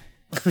do.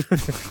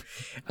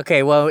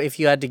 Okay, well, if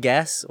you had to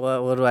guess,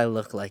 what do I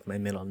look like my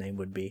middle name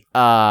would be?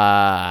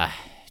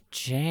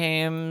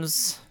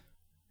 James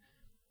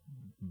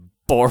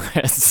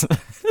Boris.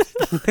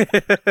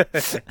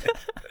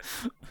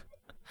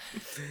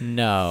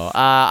 No.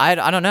 I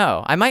don't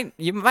know.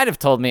 You might have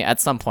told me at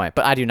some point,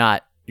 but I do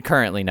not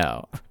currently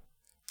know.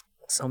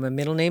 So my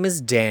middle name is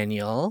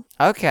Daniel.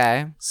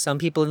 Okay. Some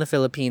people in the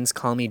Philippines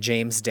call me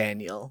James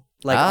Daniel.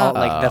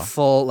 Like the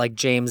full, like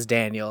James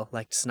Daniel.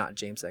 Like, it's not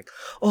James, like,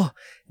 oh,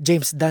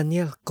 James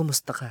Daniel,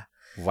 kumusta ka?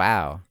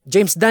 Wow.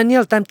 James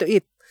Daniel, time to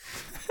eat.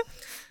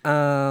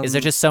 Is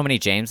there just so many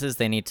Jameses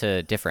they need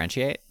to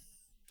differentiate?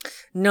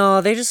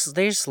 No, they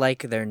just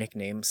like their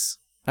nicknames.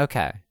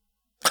 Okay.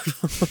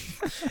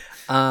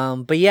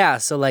 But yeah,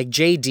 so like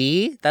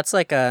JD, that's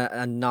like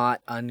a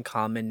not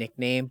uncommon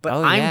nickname, but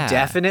Oh, I'm yeah.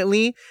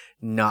 definitely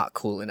not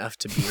cool enough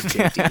to be a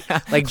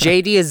JD. Like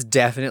JD is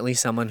definitely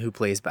someone who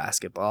plays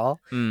basketball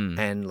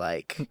and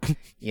like,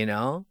 you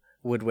know,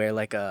 would wear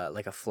like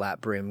a flat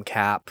brim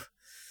cap.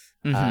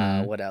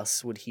 Mhm. What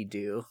else would he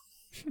do?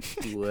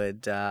 He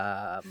would,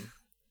 yeah,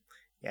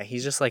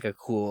 he's just like a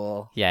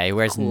cool. Yeah, he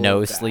wears Cool no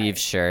guy. sleeve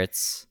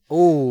shirts.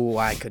 Oh,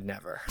 I could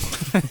never.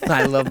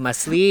 I love my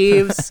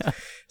sleeves.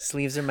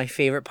 Sleeves are my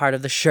favorite part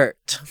of the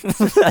shirt.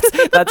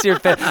 That's your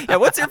yeah.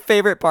 What's your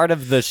favorite part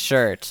of the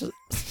shirt?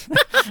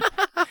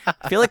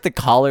 I feel like the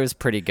collar's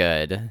pretty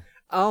good.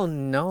 Oh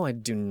no, I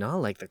do not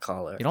like the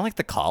collar. You don't like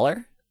the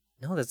collar?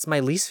 No, that's my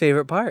least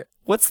favorite part.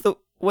 What's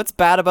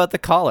bad about the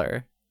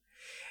collar?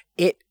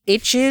 It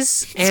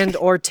itches and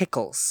or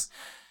tickles.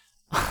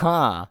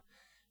 Huh.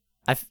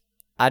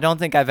 I don't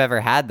think I've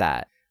ever had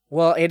that.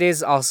 Well, it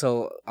is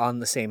also on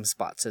the same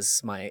spots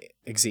as my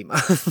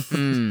eczema.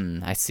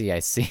 I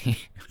see.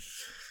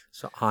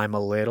 So I'm a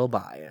little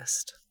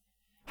biased.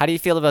 How do you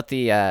feel about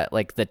the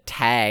like the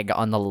tag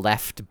on the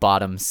left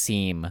bottom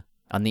seam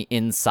on the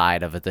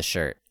inside of the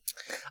shirt?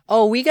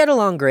 Oh, we get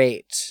along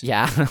great.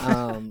 Yeah.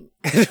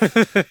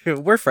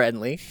 We're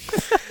friendly.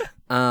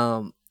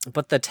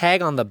 But the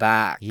tag on the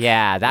back.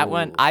 Yeah, that Ooh.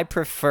 one, I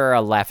prefer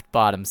a left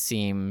bottom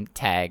seam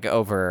tag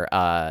over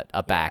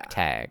a back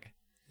tag.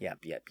 Yep.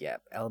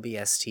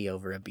 LBST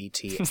over a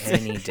BT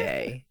any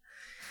day.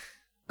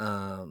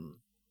 Do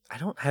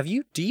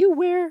you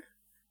wear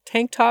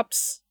tank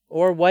tops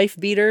or wife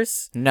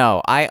beaters?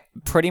 No, I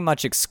pretty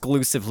much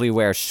exclusively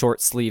wear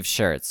short sleeve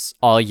shirts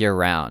all year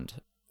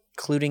round.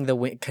 Including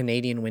the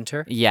Canadian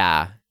winter?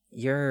 Yeah.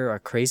 You're a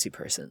crazy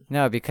person.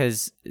 No,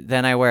 because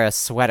then I wear a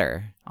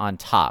sweater on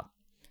top.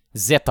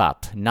 Zip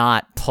up,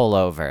 not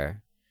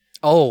pullover.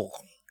 Oh,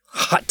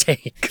 hot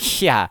take.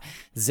 Yeah,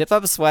 zip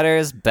up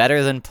sweaters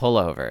better than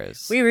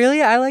pullovers. Wait,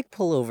 really? I like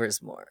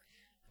pullovers more.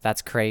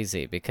 That's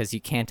crazy because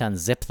you can't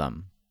unzip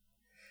them.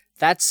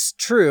 That's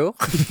true.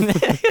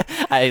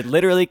 I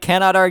literally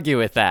cannot argue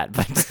with that.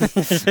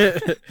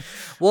 But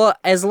Well,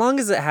 as long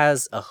as it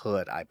has a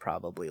hood, I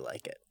probably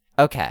like it.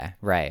 okay,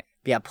 right.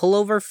 Yeah,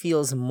 pullover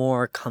feels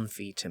more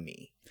comfy to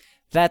me.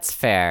 That's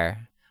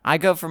fair. I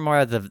go for more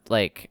of the,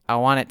 like, I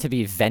want it to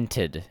be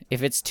vented.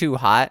 If it's too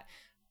hot,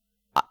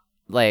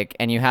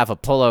 and you have a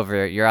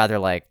pullover, you're either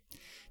like,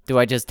 do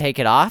I just take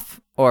it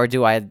off? Or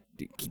do I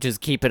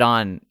just keep it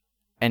on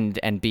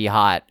and be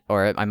hot?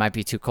 Or I might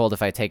be too cold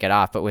if I take it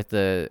off. But with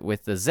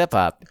the zip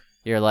up,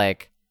 you're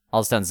like,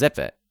 I'll just unzip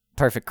it.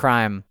 Perfect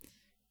crime.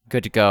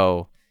 Good to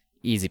go.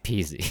 Easy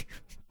peasy.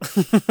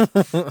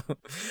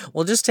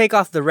 Well, just take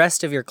off the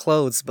rest of your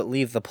clothes, but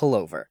leave the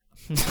pullover.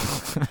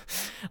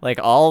 Like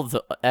all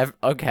the...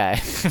 okay.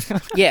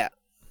 Yeah.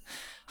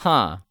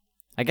 Huh.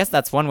 I guess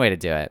that's one way to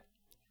do it.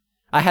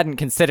 I hadn't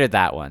considered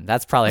that one.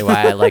 That's probably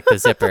why I like the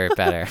zipper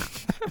better.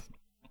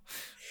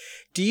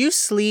 Do you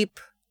sleep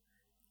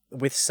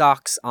with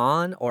socks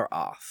on or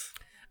off?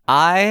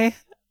 I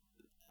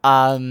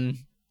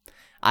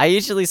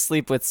usually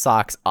sleep with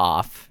socks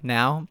off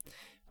now.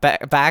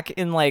 Back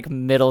in like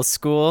middle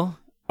school,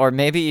 or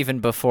maybe even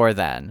before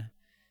then,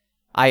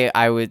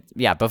 I would,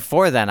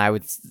 before then I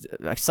would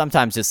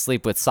sometimes just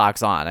sleep with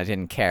socks on. I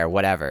didn't care,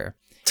 whatever.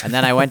 And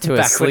then I went to a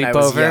Back when I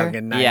was sleepover. young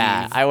and naive.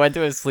 Yeah, I went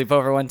to a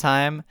sleepover one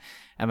time,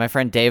 and my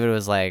friend David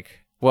was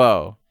like,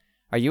 "Whoa,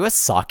 are you a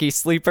socky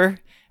sleeper?"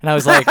 And I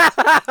was like,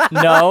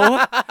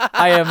 "No,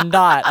 I am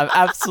not. I'm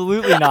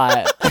absolutely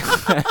not."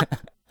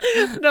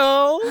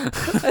 No.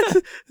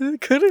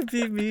 It couldn't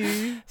be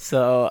me.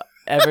 So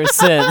ever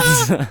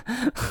since, Are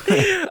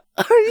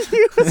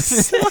you a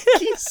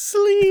sucky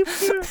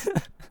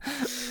sleeper?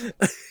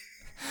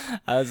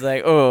 I was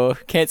like, "Oh,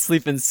 can't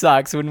sleep in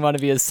socks. Wouldn't want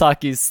to be a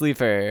socky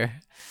sleeper."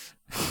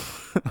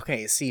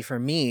 Okay, see, for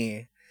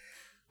me,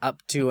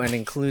 up to and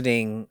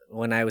including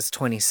when I was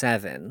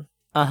 27,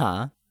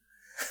 Uh-huh.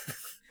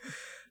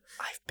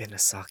 I've been a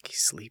socky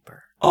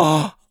sleeper.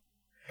 Oh.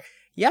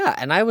 Yeah,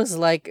 and I was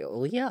like,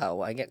 well, yeah,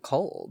 I get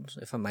cold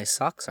if my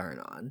socks aren't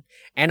on.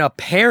 And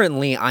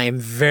apparently, I am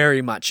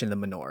very much in the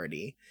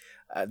minority.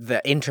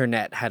 The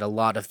internet had a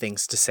lot of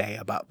things to say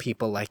about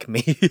people like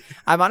me.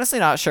 I'm honestly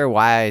not sure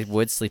why I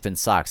would sleep in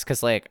socks,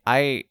 because like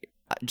I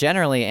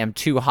generally am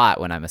too hot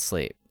when I'm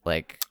asleep.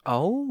 Like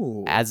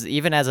Oh.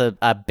 even as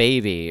a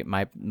baby,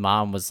 my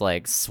mom was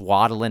like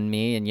swaddling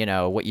me, and you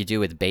know what you do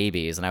with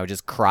babies, and I would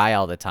just cry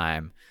all the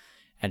time.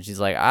 And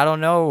she's like, I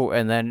don't know.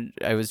 And then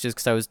it was just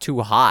because I was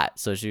too hot.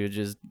 So she would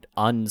just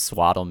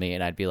unswaddle me,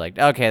 and I'd be like,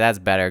 okay, that's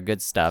better.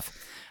 Good stuff.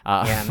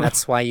 Yeah, and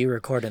that's why you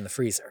record in the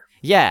freezer.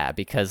 Yeah,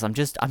 because I'm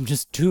just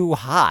too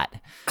hot.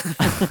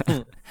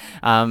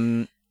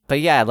 But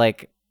yeah,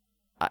 like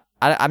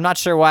I'm not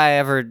sure why I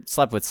ever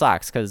slept with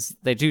socks, because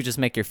they do just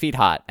make your feet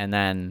hot. And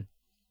then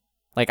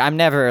like I'm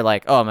never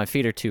like, oh, my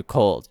feet are too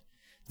cold.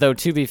 Though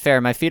to be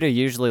fair, my feet are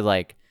usually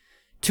like,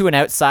 to an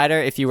outsider,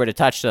 if you were to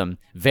touch them,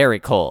 very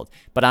cold.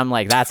 But I'm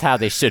like, that's how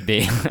they should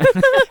be.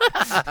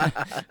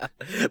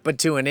 But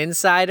to an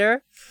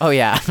insider, Oh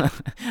yeah,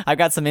 I've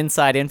got some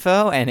inside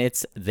info, and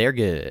they're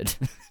good.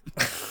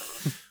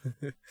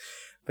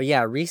 but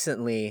yeah,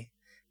 recently,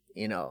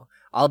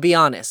 I'll be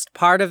honest,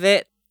 part of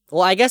it,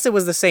 well, I guess it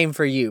was the same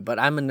for you, but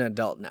I'm an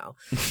adult now.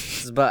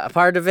 But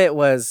part of it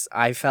was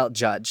I felt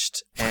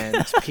judged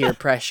and peer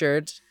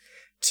pressured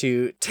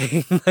to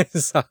take my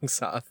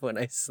socks off when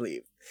I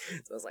sleep.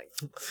 So I was like,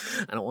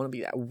 I don't want to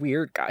be that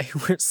weird guy who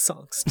wears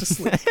socks to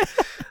sleep.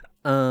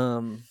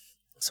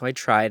 So I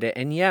tried it,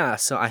 and yeah,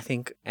 so I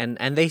think, and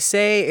they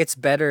say it's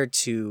better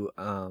to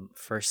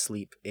for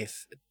sleep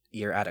if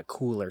you're at a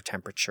cooler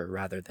temperature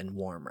rather than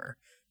warmer.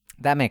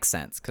 That makes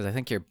sense, because I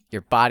think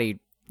your body,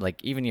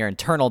 like even your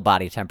internal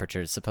body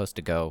temperature, is supposed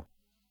to go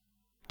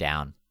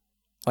down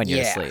when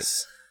you're asleep.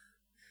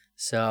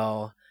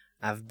 So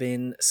I've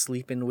been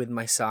sleeping with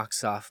my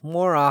socks off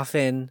more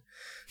often.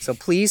 So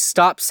please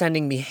stop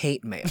sending me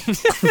hate mail.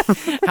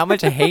 How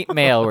much hate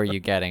mail were you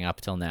getting up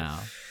till now?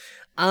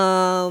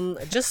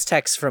 Just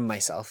text from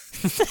myself.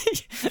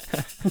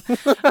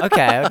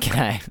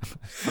 Okay.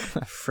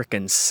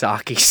 Frickin'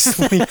 socky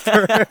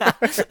sleeper.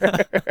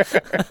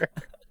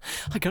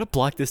 I gotta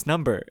block this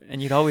number,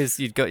 and you'd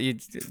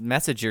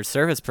message your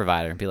service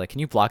provider and be like, "Can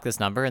you block this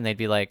number?" And they'd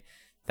be like,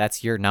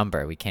 "That's your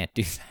number. We can't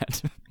do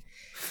that."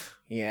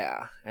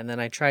 Yeah, and then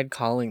I tried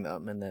calling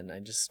them, and then I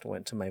just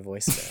went to my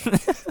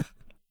voicemail.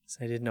 So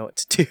I didn't know what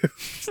to do.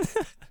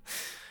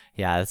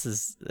 Yeah, this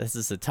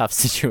is a tough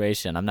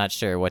situation. I'm not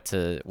sure what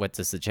to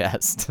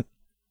suggest.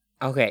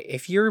 Okay,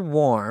 if you're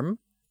warm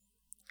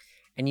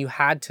and you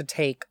had to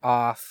take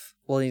off,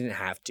 well, you didn't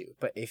have to,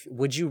 but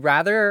would you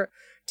rather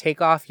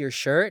take off your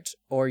shirt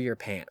or your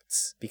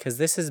pants? Because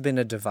this has been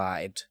a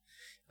divide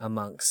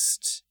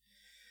amongst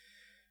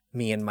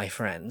me and my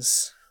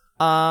friends.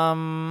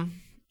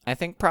 I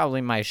think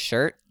probably my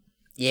shirt.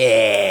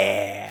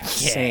 Yeah.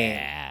 Same.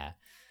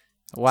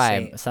 Why?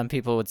 Same. Some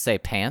people would say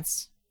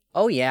pants.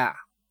 Oh yeah.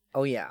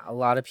 A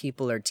lot of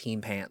people are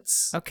team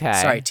pants. Okay.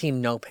 Sorry,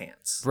 team no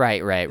pants.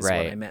 Right. Is what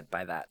I meant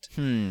by that.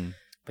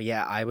 But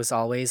yeah, I was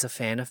always a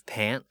fan of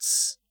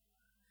pants.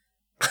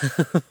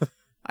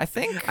 I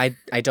think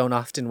I don't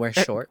often wear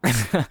shorts.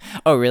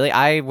 Oh, really?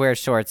 I wear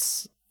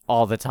shorts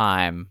all the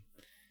time.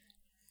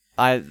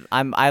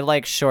 I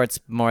like shorts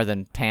more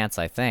than pants,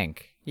 I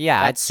think.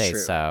 Yeah, That's I'd say true.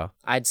 so.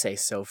 I'd say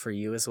so for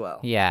you as well.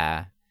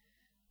 Yeah.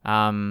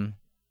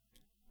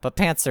 But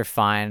pants are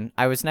fine.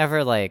 I was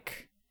never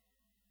like,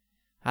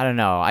 I don't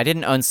know. I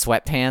didn't own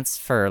sweatpants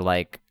for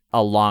like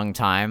a long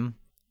time.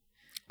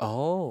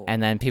 Oh.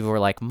 And then people were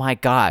like, "My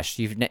gosh,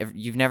 you've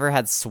never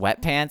had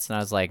sweatpants?" And I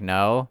was like,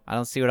 "No, I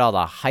don't see what all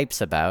the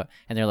hype's about."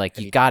 And they're like,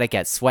 "You gotta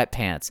get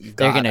sweatpants.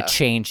 They're gonna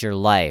change your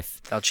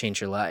life." They'll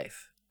change your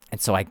life. And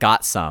so I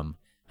got some,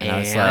 and I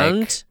was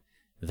like,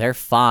 "They're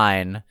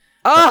fine."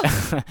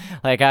 Oh!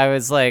 Like I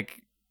was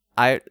like,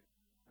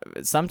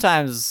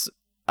 sometimes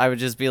I would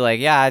just be like,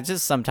 "Yeah, I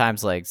just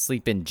sometimes like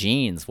sleep in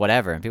jeans,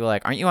 whatever." And people are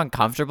like, "Aren't you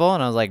uncomfortable?"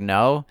 And I was like,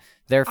 "No,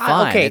 they're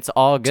fine. Okay, it's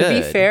all good."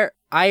 To be fair,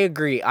 I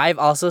agree. I've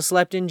also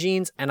slept in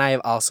jeans, and I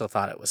have also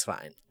thought it was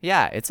fine.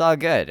 Yeah, it's all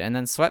good. And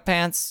then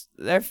sweatpants,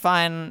 they're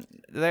fine.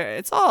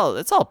 It's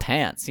all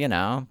pants, you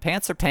know.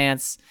 Pants are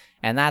pants,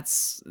 and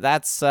that's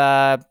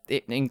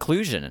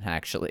inclusion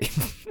actually.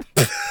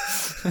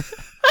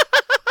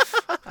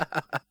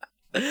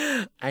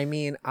 I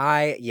mean,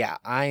 I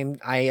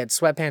had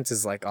sweatpants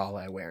is like all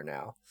I wear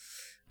now.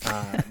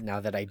 Now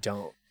that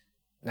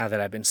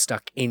I've been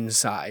stuck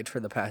inside for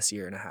the past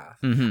year and a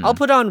half. Mm-hmm. I'll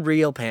put on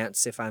real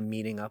pants if I'm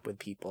meeting up with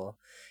people,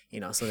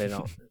 so they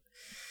don't,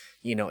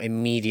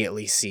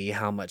 immediately see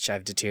how much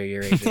I've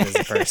deteriorated as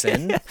a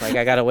person. Like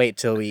I gotta wait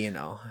till we,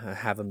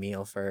 have a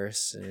meal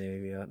first,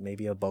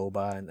 maybe a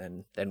boba,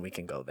 and then we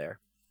can go there.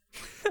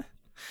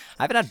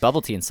 I haven't had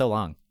bubble tea in so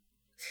long.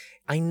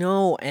 I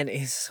know, and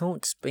it's so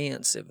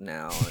expensive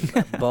now. And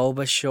the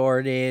boba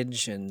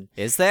shortage, and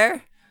is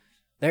there?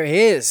 There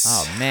is.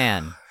 Oh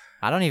man,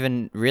 I don't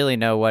even really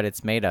know what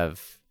it's made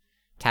of.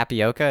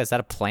 Tapioca? Is that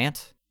a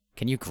plant?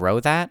 Can you grow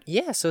that?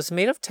 Yeah, so it's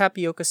made of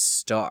tapioca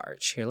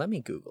starch. Here, let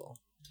me Google.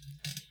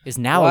 Is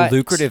now a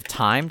lucrative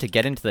time to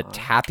get into the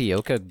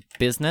tapioca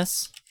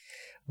business?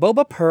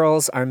 Boba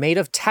pearls are made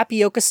of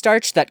tapioca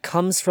starch that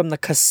comes from the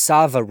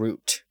cassava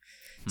root.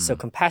 So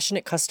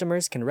compassionate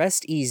customers can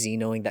rest easy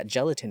knowing that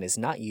gelatin is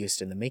not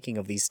used in the making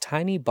of these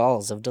tiny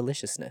balls of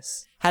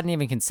deliciousness. Hadn't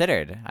even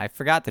considered. I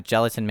forgot that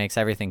gelatin makes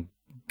everything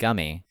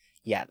gummy.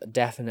 Yeah,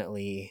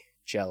 definitely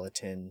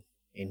gelatin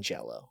in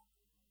Jell-O.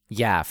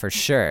 Yeah, for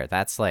sure.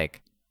 That's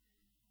like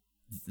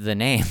the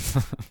name.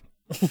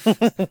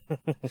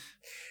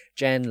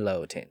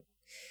 Genlotin.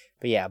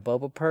 But yeah,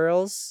 boba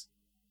pearls,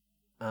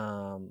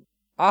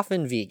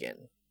 often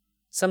vegan.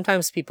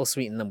 Sometimes people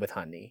sweeten them with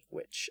honey,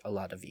 which a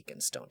lot of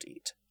vegans don't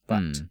eat.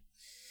 But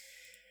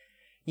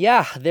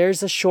yeah,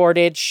 there's a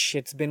shortage.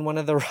 It's been one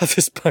of the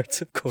roughest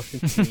parts of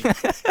quarantine.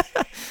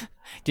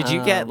 Did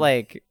you get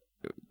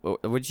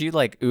would you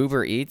like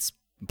Uber Eats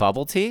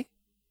bubble tea?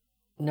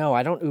 No,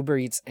 I don't Uber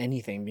Eats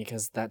anything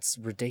because that's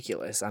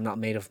ridiculous. I'm not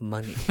made of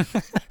money.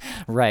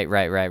 Right.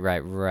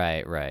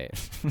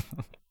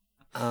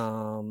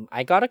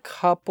 I got a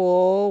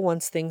couple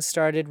once things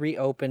started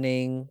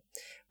reopening.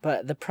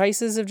 But the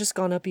prices have just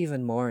gone up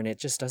even more, and it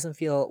just doesn't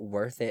feel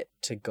worth it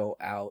to go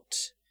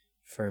out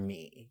for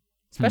me.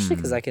 Especially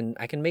because I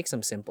can make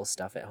some simple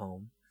stuff at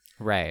home.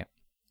 Right.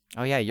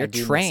 Oh yeah, you're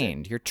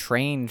trained. You're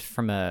trained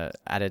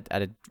at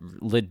a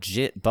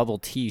legit bubble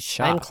tea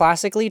shop. I'm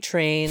classically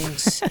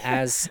trained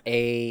as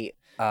a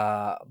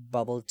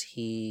bubble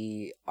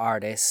tea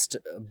artist,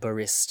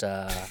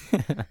 barista,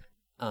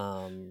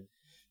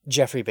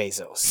 Jeffrey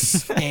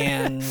Bezos.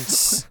 And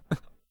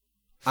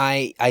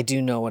I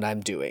do know what I'm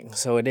doing,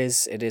 so it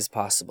is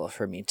possible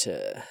for me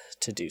to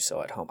do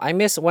so at home. I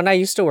miss when I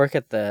used to work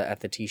at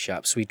the tea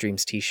shop, Sweet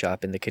Dreams Tea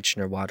Shop in the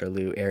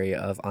Kitchener-Waterloo area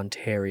of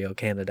Ontario,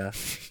 Canada.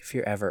 If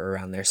you're ever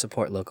around there,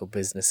 support local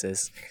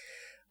businesses.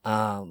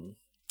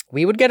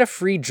 We would get a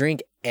free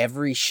drink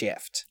every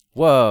shift.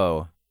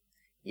 Whoa.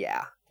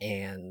 Yeah,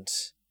 and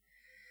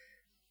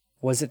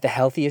was it the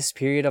healthiest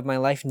period of my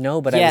life?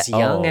 No, but I was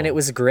young and it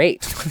was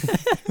great.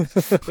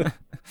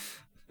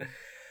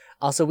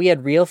 Also, we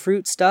had real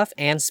fruit stuff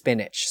and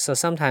spinach, so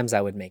sometimes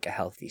I would make a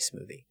healthy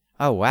smoothie.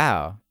 Oh,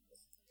 wow.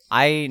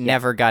 I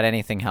never got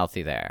anything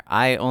healthy there.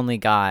 I only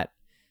got,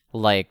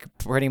 like,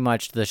 pretty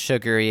much the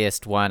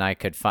sugariest one I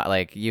could find.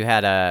 Like, you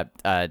had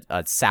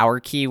a sour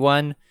key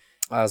one.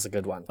 That was a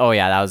good one. Oh,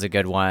 yeah, that was a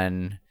good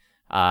one.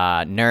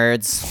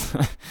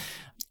 Nerds.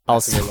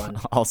 Also, a good one.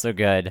 Also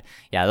good.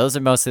 Yeah, those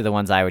are mostly the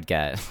ones I would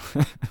get.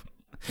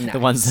 Nice. The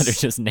ones that are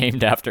just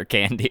named after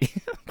candy.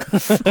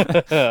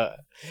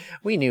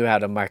 We knew how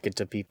to market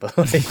to people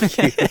like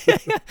you.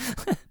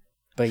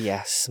 But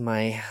yes,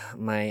 my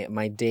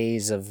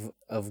days of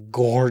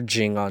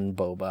gorging on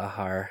boba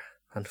are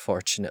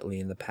unfortunately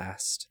in the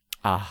past.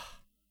 Ah.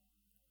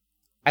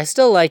 I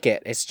still like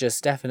it. It's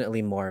just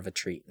definitely more of a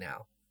treat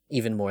now,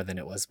 even more than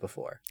it was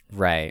before.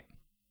 Right.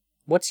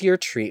 What's your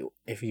treat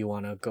if you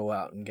want to go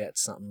out and get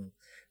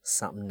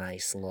something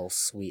nice, a little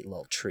sweet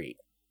little treat?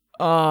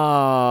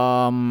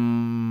 I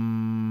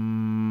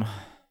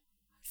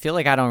feel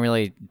like I don't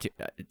really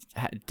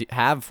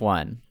have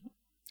one.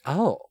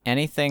 Oh.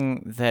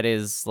 Anything that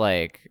is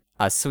like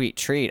a sweet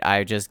treat,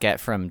 I just get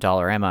from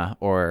Dollarama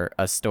or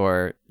a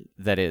store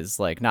that is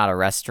like not a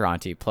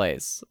restaurant-y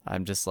place.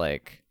 I'm just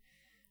like...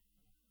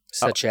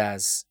 Such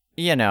as?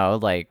 You know,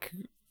 like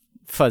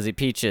Fuzzy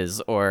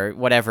Peaches or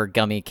whatever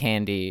gummy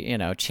candy, you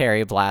know,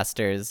 Cherry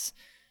Blasters.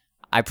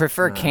 I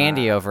prefer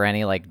candy over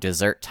any like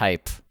dessert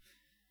type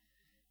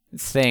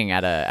thing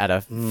at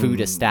a food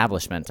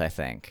establishment, I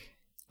think.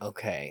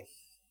 Okay.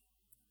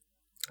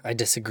 I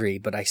disagree,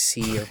 but I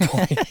see your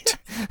point.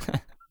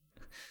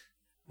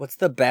 What's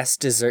the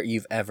best dessert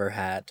you've ever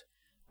had?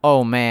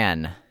 Oh,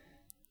 man.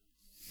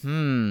 I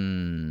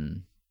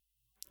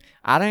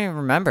don't even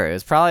remember. It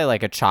was probably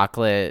like a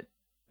chocolate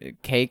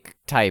cake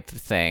type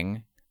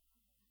thing.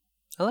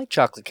 I like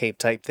chocolate cake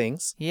type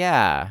things.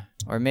 Yeah.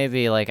 Or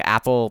maybe like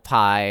apple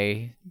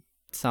pie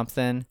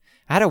something.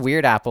 I had a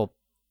weird apple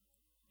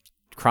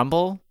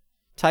crumble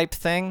type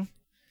thing.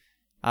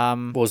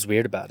 What was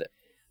weird about it?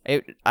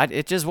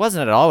 It just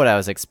wasn't at all what I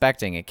was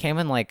expecting. It came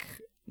in like,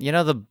 you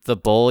know, the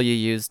bowl you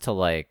use to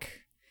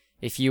like,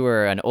 if you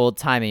were an old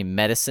timey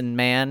medicine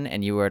man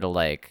and you were to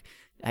like,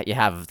 you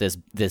have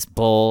this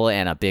bowl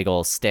and a big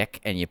old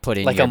stick and you put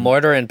in like a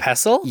mortar and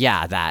pestle.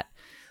 Yeah, that.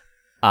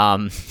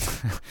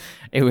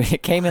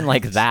 It came in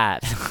like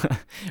that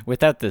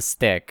without the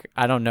stick.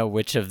 I don't know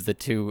which of the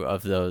two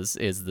of those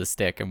is the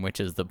stick and which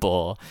is the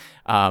bowl.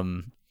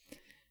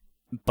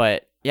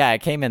 But yeah,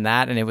 it came in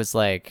that and it was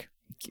like,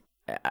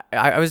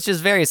 I was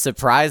just very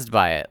surprised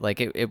by it.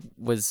 Like it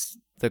was,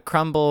 the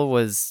crumble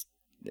was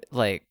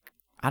like,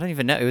 I don't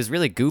even know. It was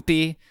really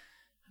goopy,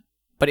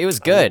 but it was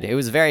good. It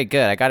was very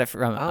good. I got it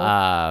from,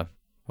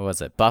 what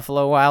was it?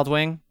 Buffalo Wild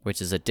Wing,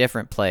 which is a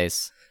different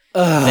place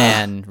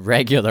than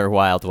regular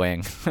Wild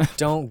Wing.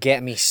 Don't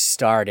get me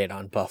started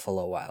on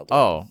Buffalo Wild Wing.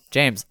 Oh,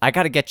 James, I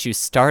got to get you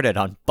started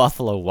on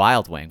Buffalo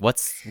Wild Wing.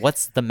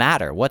 What's the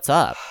matter? What's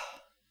up?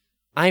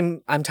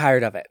 I'm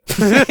tired of it.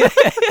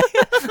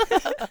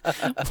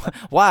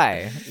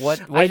 Why? What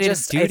did it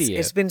do to you?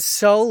 It's been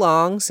so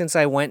long since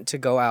I went to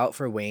go out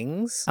for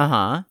wings.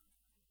 Uh-huh.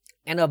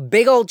 And a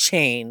big old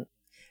chain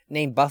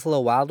named Buffalo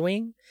Wild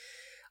Wing,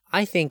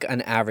 I think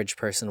an average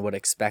person would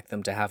expect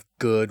them to have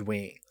good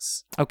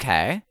wings.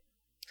 Okay.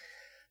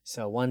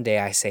 So one day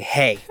I say,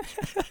 hey,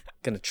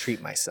 gonna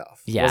treat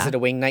myself. Yeah. Was it a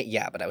wing night?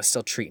 Yeah, but I was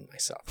still treating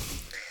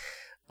myself.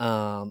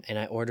 And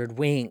I ordered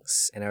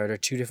wings, and I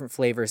ordered 2 different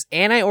flavors,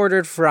 and I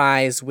ordered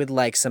fries with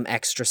like some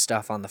extra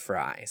stuff on the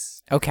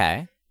fries.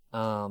 Okay.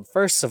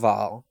 First of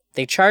all,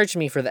 they charged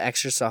me for the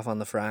extra stuff on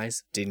the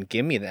fries, didn't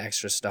give me the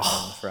extra stuff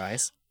on the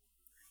fries.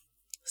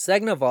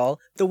 Second of all,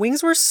 the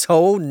wings were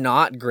so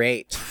not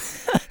great.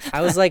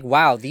 I was like,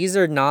 wow, these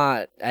are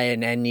not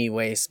in any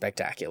way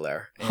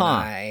spectacular.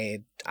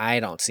 And I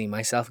don't see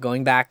myself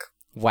going back.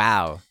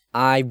 Wow.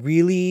 I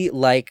really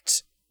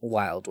liked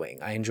Wild Wing.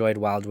 I enjoyed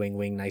Wild Wing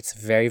wing nights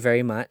very,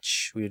 very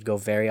much. We would go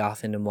very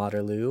often in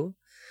Waterloo.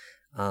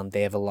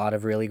 They have a lot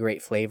of really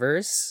great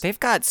flavors. They've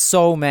got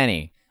so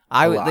many.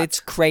 It's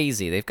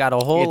crazy. They've got a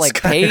whole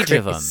like page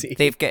of them.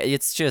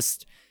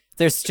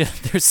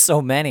 There's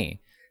so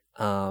many.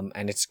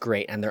 And it's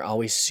great, and they're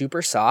always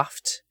super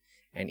soft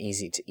and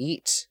easy to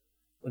eat.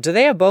 Do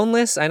they have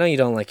boneless? I know you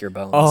don't like your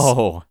bones.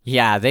 Oh,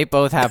 yeah, they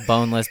both have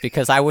boneless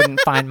because I wouldn't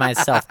find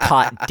myself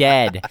caught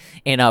dead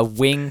in a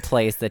wing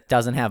place that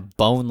doesn't have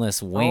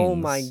boneless wings. Oh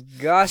my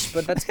gosh,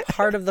 but that's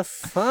part of the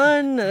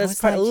fun. That's is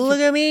that? look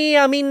at me,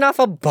 I'm eating off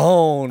a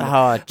bone.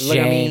 Oh, James. Look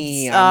at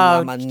me,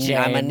 I'm I'm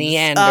James. a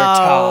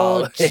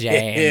Neanderthal. Oh,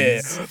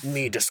 James.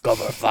 Me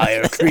discover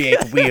fire,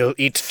 create wheel,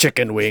 eat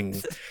chicken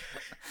wing.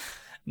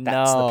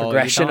 That's the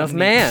progression of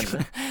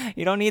man.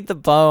 You don't need the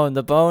bone.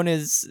 The bone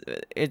is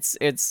it's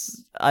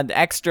an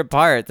extra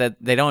part that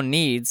they don't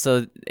need.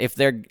 So if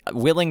they're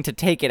willing to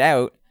take it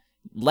out,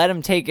 let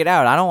them take it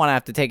out. I don't want to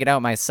have to take it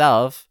out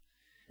myself.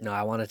 No,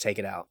 I want to take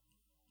it out.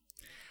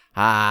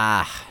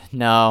 Ah,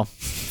 no.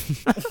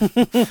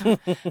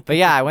 But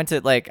yeah, I went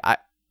to like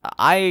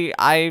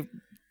I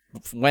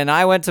when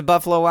I went to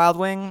Buffalo Wild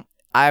Wing,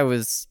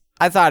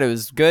 I thought it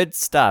was good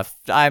stuff.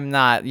 I'm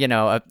not,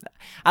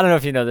 I don't know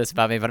if you know this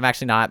about me, but I'm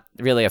actually not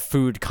really a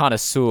food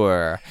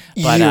connoisseur.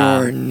 But,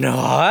 You're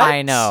not?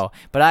 I know,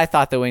 but I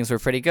thought the wings were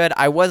pretty good.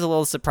 I was a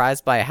little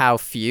surprised by how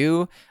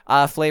few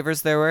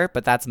flavors there were,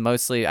 but that's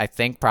mostly, I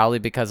think, probably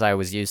because I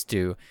was used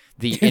to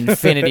the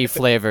infinity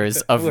flavors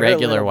of We're a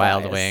regular little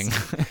Wild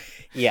biased. Wing.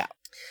 Yeah.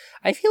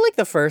 I feel like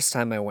the first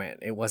time I went,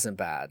 it wasn't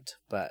bad,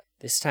 but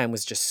this time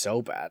was just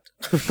so bad.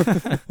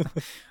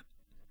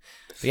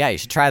 But yeah, you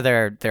should try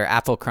their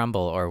apple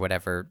crumble or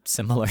whatever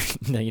similar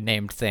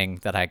named thing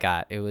that I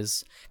got. It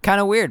was kind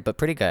of weird, but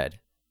pretty good.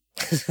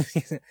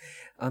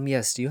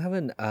 Yes, do you have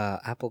an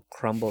apple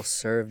crumble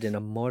served in a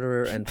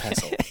mortar and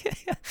pestle?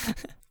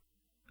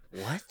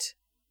 What?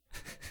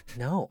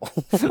 No.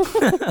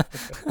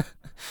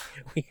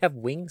 We have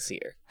wings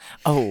here.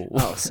 Oh,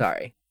 Oh,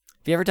 sorry.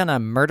 have you ever done a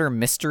murder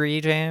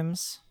mystery,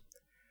 James?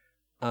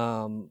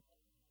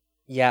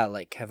 Yeah,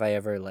 like, have I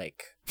ever,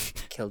 like,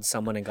 killed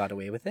someone and got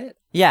away with it?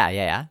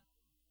 Yeah.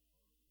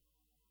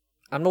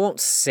 I won't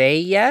say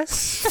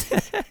yes.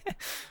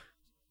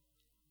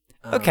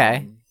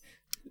 Okay.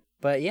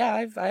 But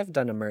yeah, I've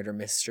done a murder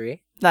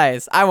mystery.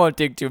 Nice. I won't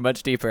dig too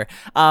much deeper.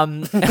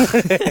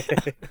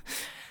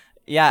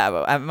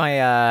 Yeah,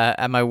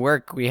 at my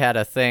work we had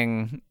a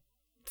thing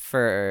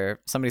for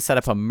somebody set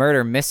up a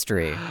murder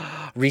mystery.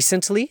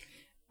 Recently?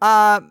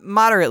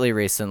 Moderately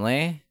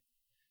recently.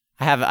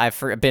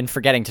 I've been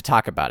forgetting to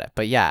talk about it,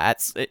 but yeah,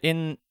 it's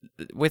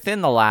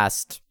within the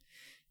last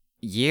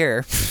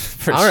year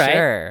for All right.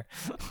 sure.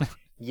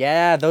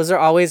 Yeah, those are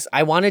always.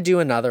 I want to do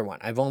another one.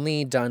 I've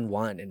only done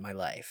one in my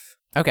life.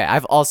 Okay,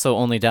 I've also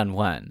only done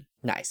one,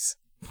 Nice.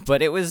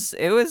 but it was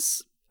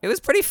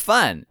pretty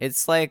fun.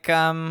 It's like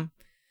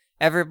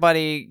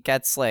everybody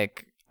gets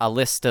like a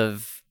list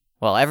of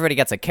everybody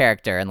gets a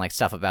character and like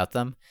stuff about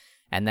them,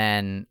 and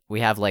then we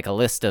have like a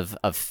list of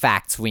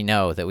facts we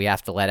know that we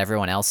have to let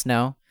everyone else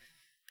know.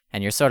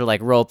 And you're sort of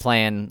like role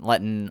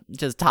playing,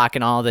 just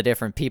talking all the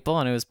different people,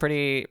 and it was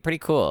pretty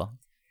cool.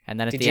 And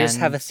then at Did the you end, just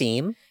have a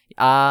theme?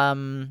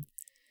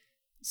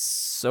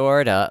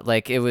 Sorta.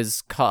 Like it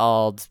was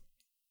called,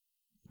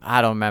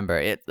 I don't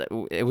remember.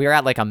 We were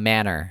at like a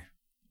manor.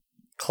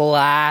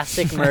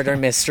 Classic murder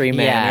mystery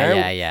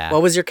manor. Yeah.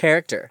 What was your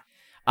character?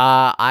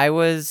 I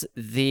was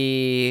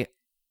the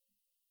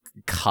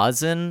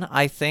cousin,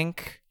 I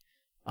think,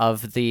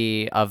 of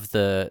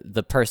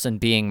the person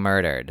being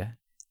murdered.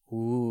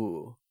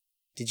 Ooh.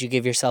 Did you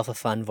give yourself a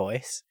fun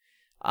voice?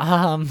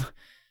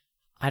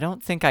 I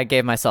don't think I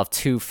gave myself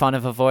too fun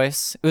of a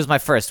voice. It was my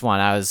first one.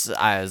 I was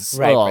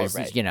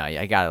Right. You know,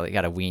 you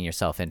gotta wean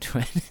yourself into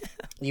it.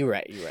 You're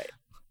right.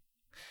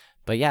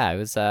 But yeah, it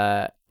was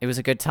a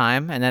good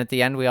time. And then at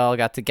the end, we all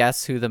got to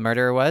guess who the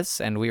murderer was,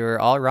 and we were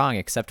all wrong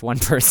except one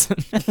person.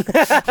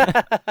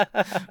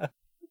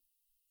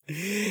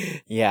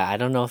 Yeah, I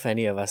don't know if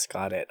any of us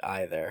got it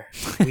either.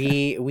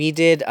 We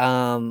did.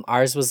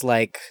 Ours was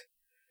like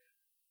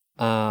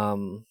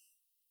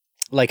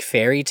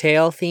fairy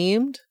tale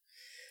themed.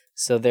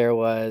 So there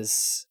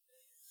was,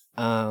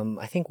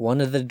 I think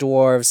one of the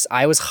dwarves.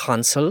 I was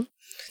Hansel.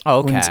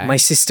 Okay. And my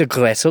sister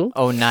Gretel.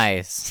 Oh,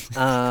 nice.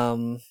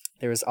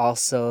 There was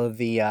also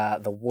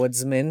the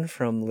woodsman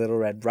from Little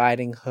Red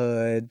Riding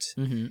Hood.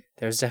 Mm-hmm.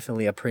 There's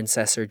definitely a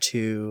princess or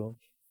two.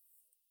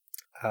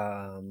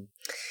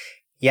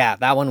 Yeah,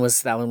 that one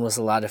was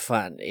a lot of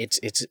fun. It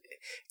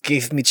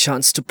gave me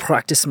chance to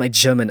practice my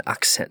German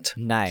accent.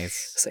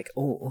 Nice. It's like,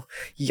 oh,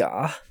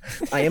 yeah,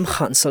 I am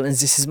Hansel and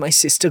this is my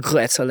sister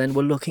Gretel and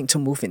we're looking to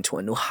move into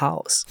a new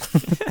house.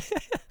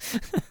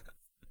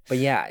 But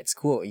yeah, it's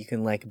cool. You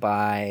can like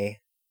buy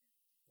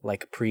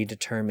like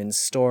predetermined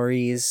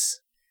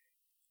stories,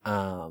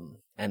 and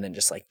then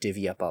just like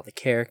divvy up all the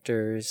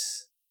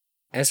characters.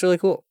 And it's really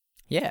cool.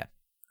 Yeah.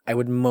 I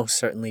would most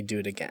certainly do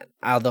it again,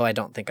 although I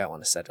don't think I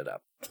want to set it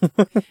up.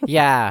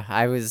 Yeah,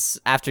 I was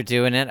after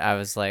doing it. I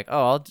was like,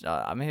 "Oh,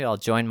 maybe I'll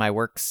join my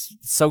work's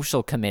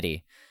social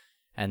committee."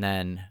 And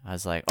then I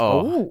was like,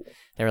 "Oh."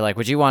 They were like,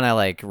 "Would you want to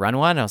like run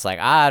one?" I was like,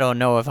 "I don't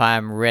know if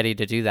I'm ready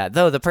to do that."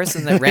 Though the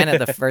person that ran it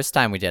the first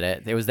time we did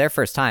it, it was their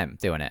first time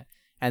doing it,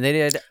 and they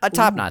did a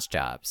top-notch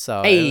job.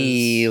 So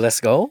hey,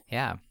 let's go.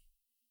 yeah.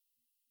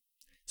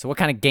 So what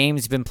kind of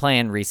games you been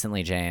playing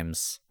recently,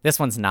 James? This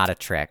one's not a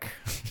trick.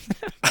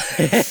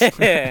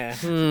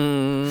 Hmm.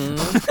 You're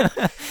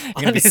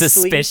gonna be Honestly-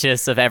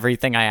 suspicious of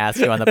everything I ask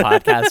you on the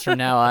podcast from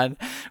now on.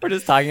 We're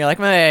just talking. You're like,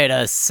 wait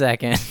a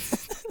second.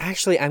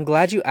 Actually, I'm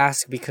glad you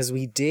asked because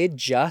we did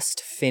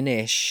just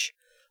finish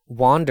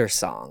Wander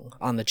Song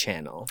on the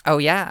channel. Oh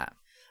yeah.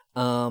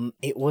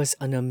 It was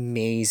an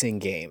amazing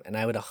game, and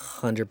I would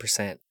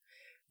 100%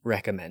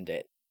 recommend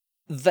it.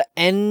 The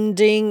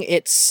ending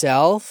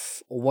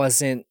itself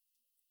wasn't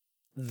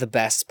the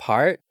best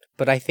part,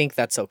 but I think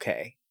that's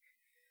okay.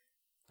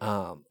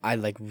 I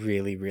like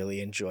really,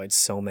 really enjoyed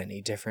so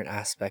many different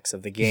aspects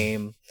of the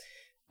game.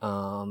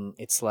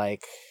 It's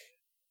like,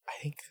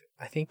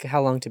 I think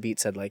How Long to Beat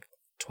said like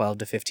 12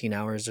 to 15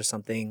 hours or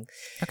something.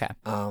 Okay.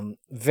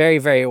 Very,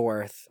 very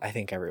worth. I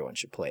think everyone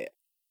should play it.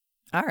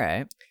 All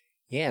right.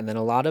 Yeah, and then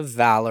a lot of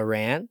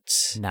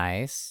Valorant,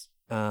 Nice.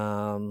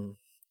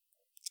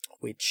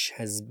 which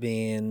has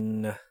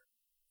been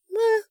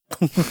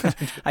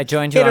I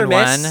joined you Hit or on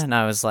miss. one, and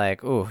I was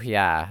like, "Ooh,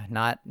 yeah,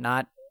 not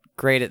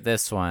great at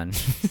this one."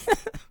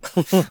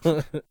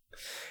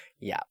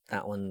 yeah,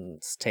 that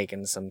one's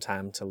taken some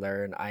time to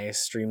learn. I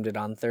streamed it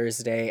on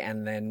Thursday,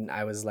 and then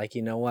I was like,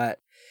 you know what?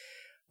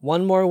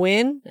 One more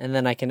win, and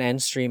then I can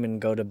end stream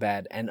and go to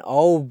bed. And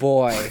oh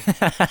boy,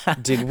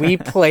 did we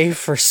play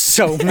for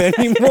so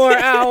many more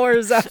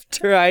hours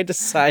after I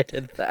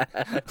decided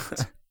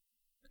that.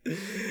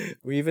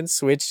 We even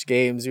switched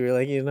games. We were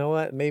like, you know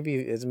what? Maybe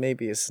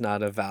it's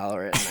not a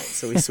Valorant night.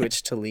 So we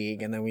switched to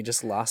League, and then we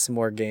just lost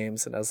more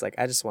games. And I was like,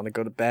 I just want to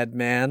go to bed,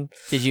 man.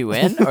 Did you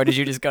win, or did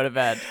you just go to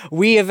bed?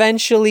 We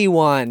eventually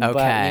won, but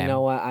Okay. you know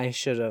what? I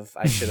should have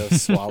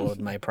swallowed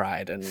my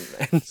pride and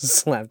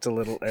slept a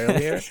little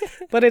earlier.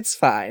 But it's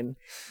fine.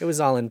 It was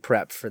all in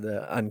prep for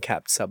the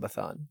uncapped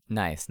subathon.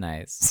 Nice.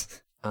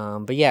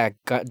 But yeah,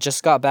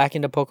 just got back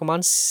into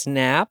Pokemon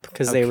Snap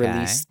because they Okay.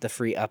 released the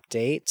free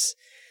updates.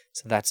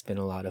 So that's been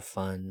a lot of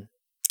fun.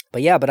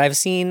 But yeah, I've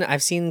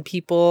seen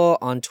people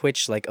on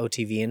Twitch like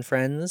OTV and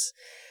friends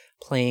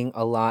playing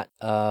a lot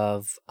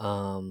of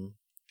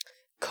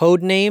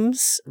Code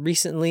Names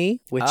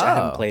recently, which I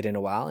haven't Oh. played in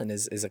a while and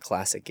is a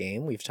classic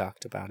game. We've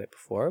talked about it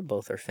before.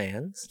 Both are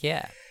fans.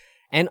 Yeah.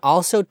 And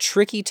also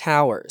Tricky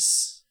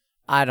Towers.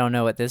 I don't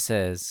know what this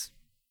is.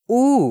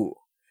 Ooh,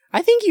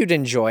 I think you'd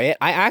enjoy it.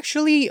 I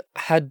actually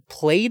had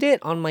played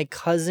it on my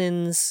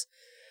cousin's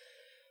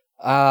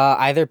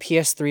either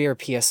PS3 or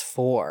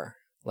PS4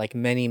 like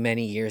many,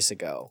 many years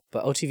ago.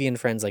 But OTV and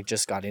friends like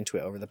just got into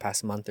it over the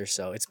past month or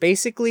so. It's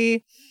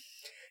basically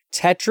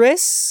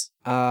Tetris,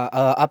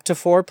 up to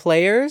 4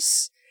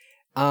 players,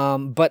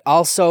 but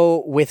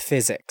also with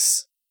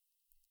physics.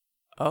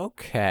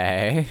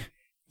 Okay.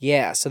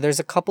 Yeah, so there's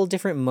a couple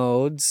different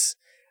modes,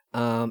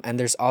 and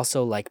there's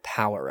also like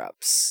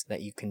power-ups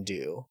that you can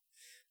do.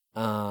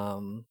 Yeah,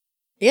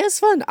 it's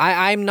fun.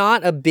 I'm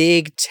not a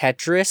big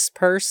Tetris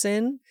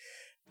person,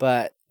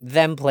 but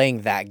them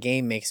playing that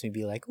game makes me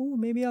be like, oh,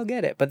 maybe I'll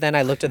get it. But then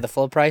I looked at the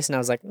full price and I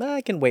was like, nah,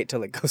 I can wait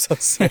till it goes on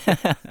sale.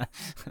 But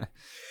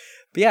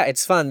yeah,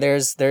 it's fun.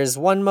 There's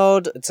one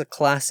mode. It's a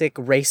classic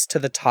race to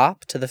the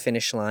top, to the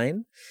finish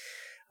line.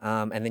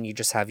 And then you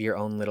just have your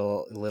own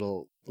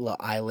little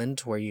island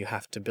where you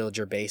have to build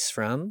your base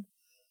from.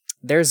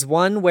 There's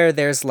one where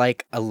there's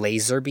like a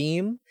laser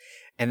beam,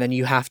 and then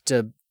you have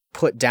to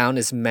put down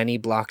as many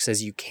blocks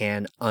as you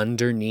can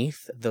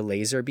underneath the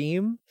laser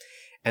beam.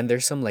 And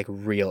there's some like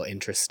real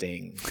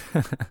interesting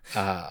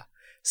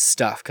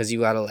stuff because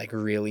you gotta like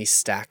really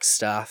stack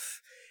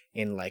stuff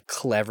in like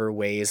clever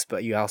ways,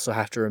 but you also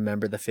have to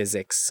remember the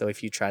physics. So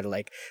if you try to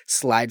like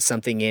slide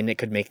something in, it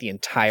could make the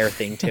entire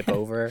thing tip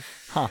over.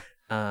 Huh.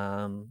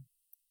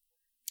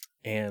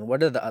 And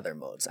what are the other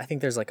modes? I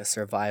think there's like a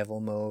survival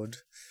mode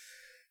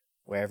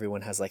where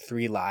everyone has like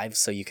 3 lives,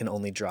 so you can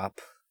only drop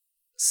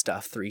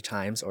stuff 3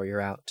 times or you're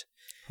out.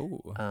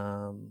 Ooh.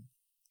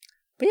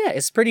 But yeah,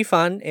 it's pretty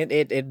fun.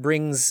 It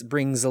brings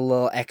a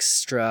little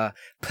extra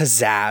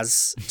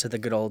pizzazz to the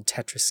good old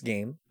Tetris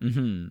game.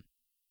 Mm-hmm.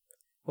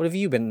 What have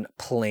you been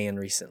playing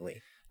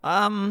recently?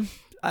 I've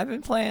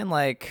been playing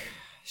like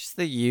just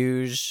the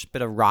usual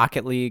bit of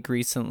Rocket League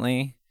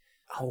recently.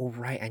 Oh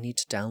right, I need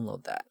to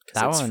download that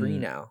That because it's one- free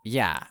now.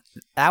 Yeah,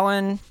 that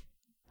one,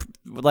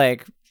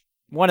 like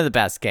one of the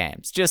best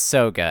games, just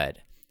so good.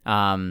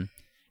 And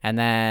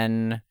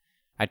then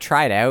I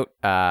tried out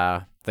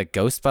the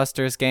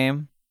Ghostbusters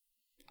game.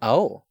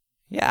 Oh,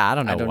 Yeah, I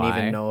don't know I don't why.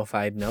 even know if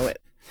I'd know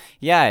it.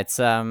 Yeah, it's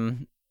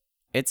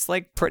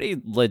like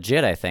pretty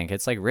legit. I think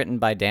it's like written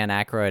by Dan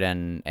Aykroyd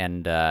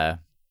and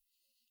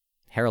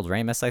Harold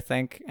Ramis, I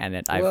think,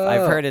 and I've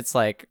Whoa. heard it's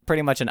like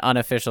pretty much an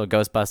unofficial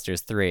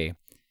Ghostbusters 3.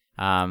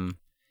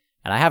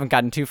 And I haven't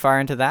gotten too far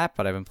into that,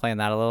 but I've been playing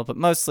that a little. But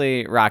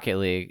mostly Rocket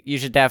League. You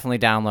should definitely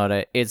download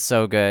it. It's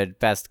so good.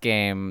 Best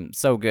game.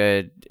 So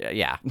good.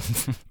 Yeah.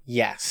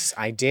 Yes,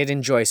 I did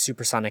enjoy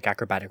supersonic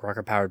acrobatic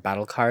rocket powered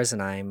battle cars,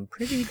 and I'm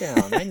pretty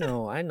down. I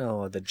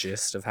know the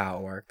gist of how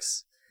it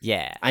works.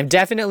 Yeah. I'm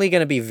definitely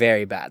gonna be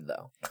very bad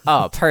though.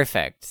 Oh,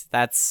 perfect.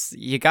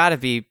 You gotta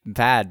be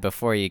bad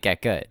before you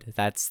get good.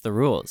 That's the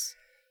rules.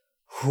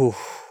 Whew.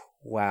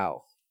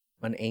 Wow.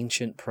 An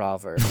ancient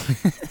proverb.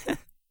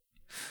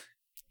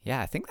 Yeah,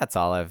 I think that's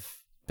all I've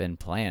been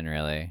playing,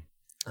 really.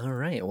 All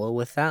right. Well,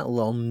 with that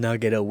little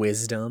nugget of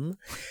wisdom,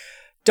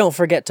 don't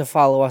forget to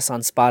follow us on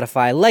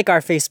Spotify, like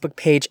our Facebook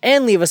page,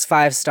 and leave us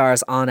 5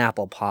 stars on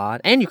Apple Pod.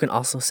 And you can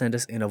also send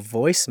us in a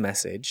voice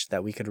message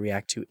that we could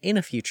react to in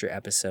a future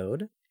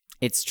episode.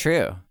 It's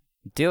true.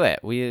 Do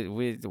it.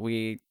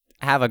 We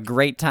have a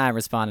great time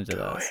responding to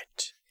those.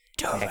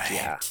 Do it. Heck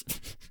yeah.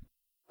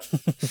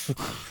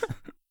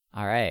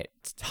 All right.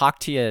 Talk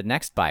to you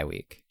next bye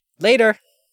week. Later.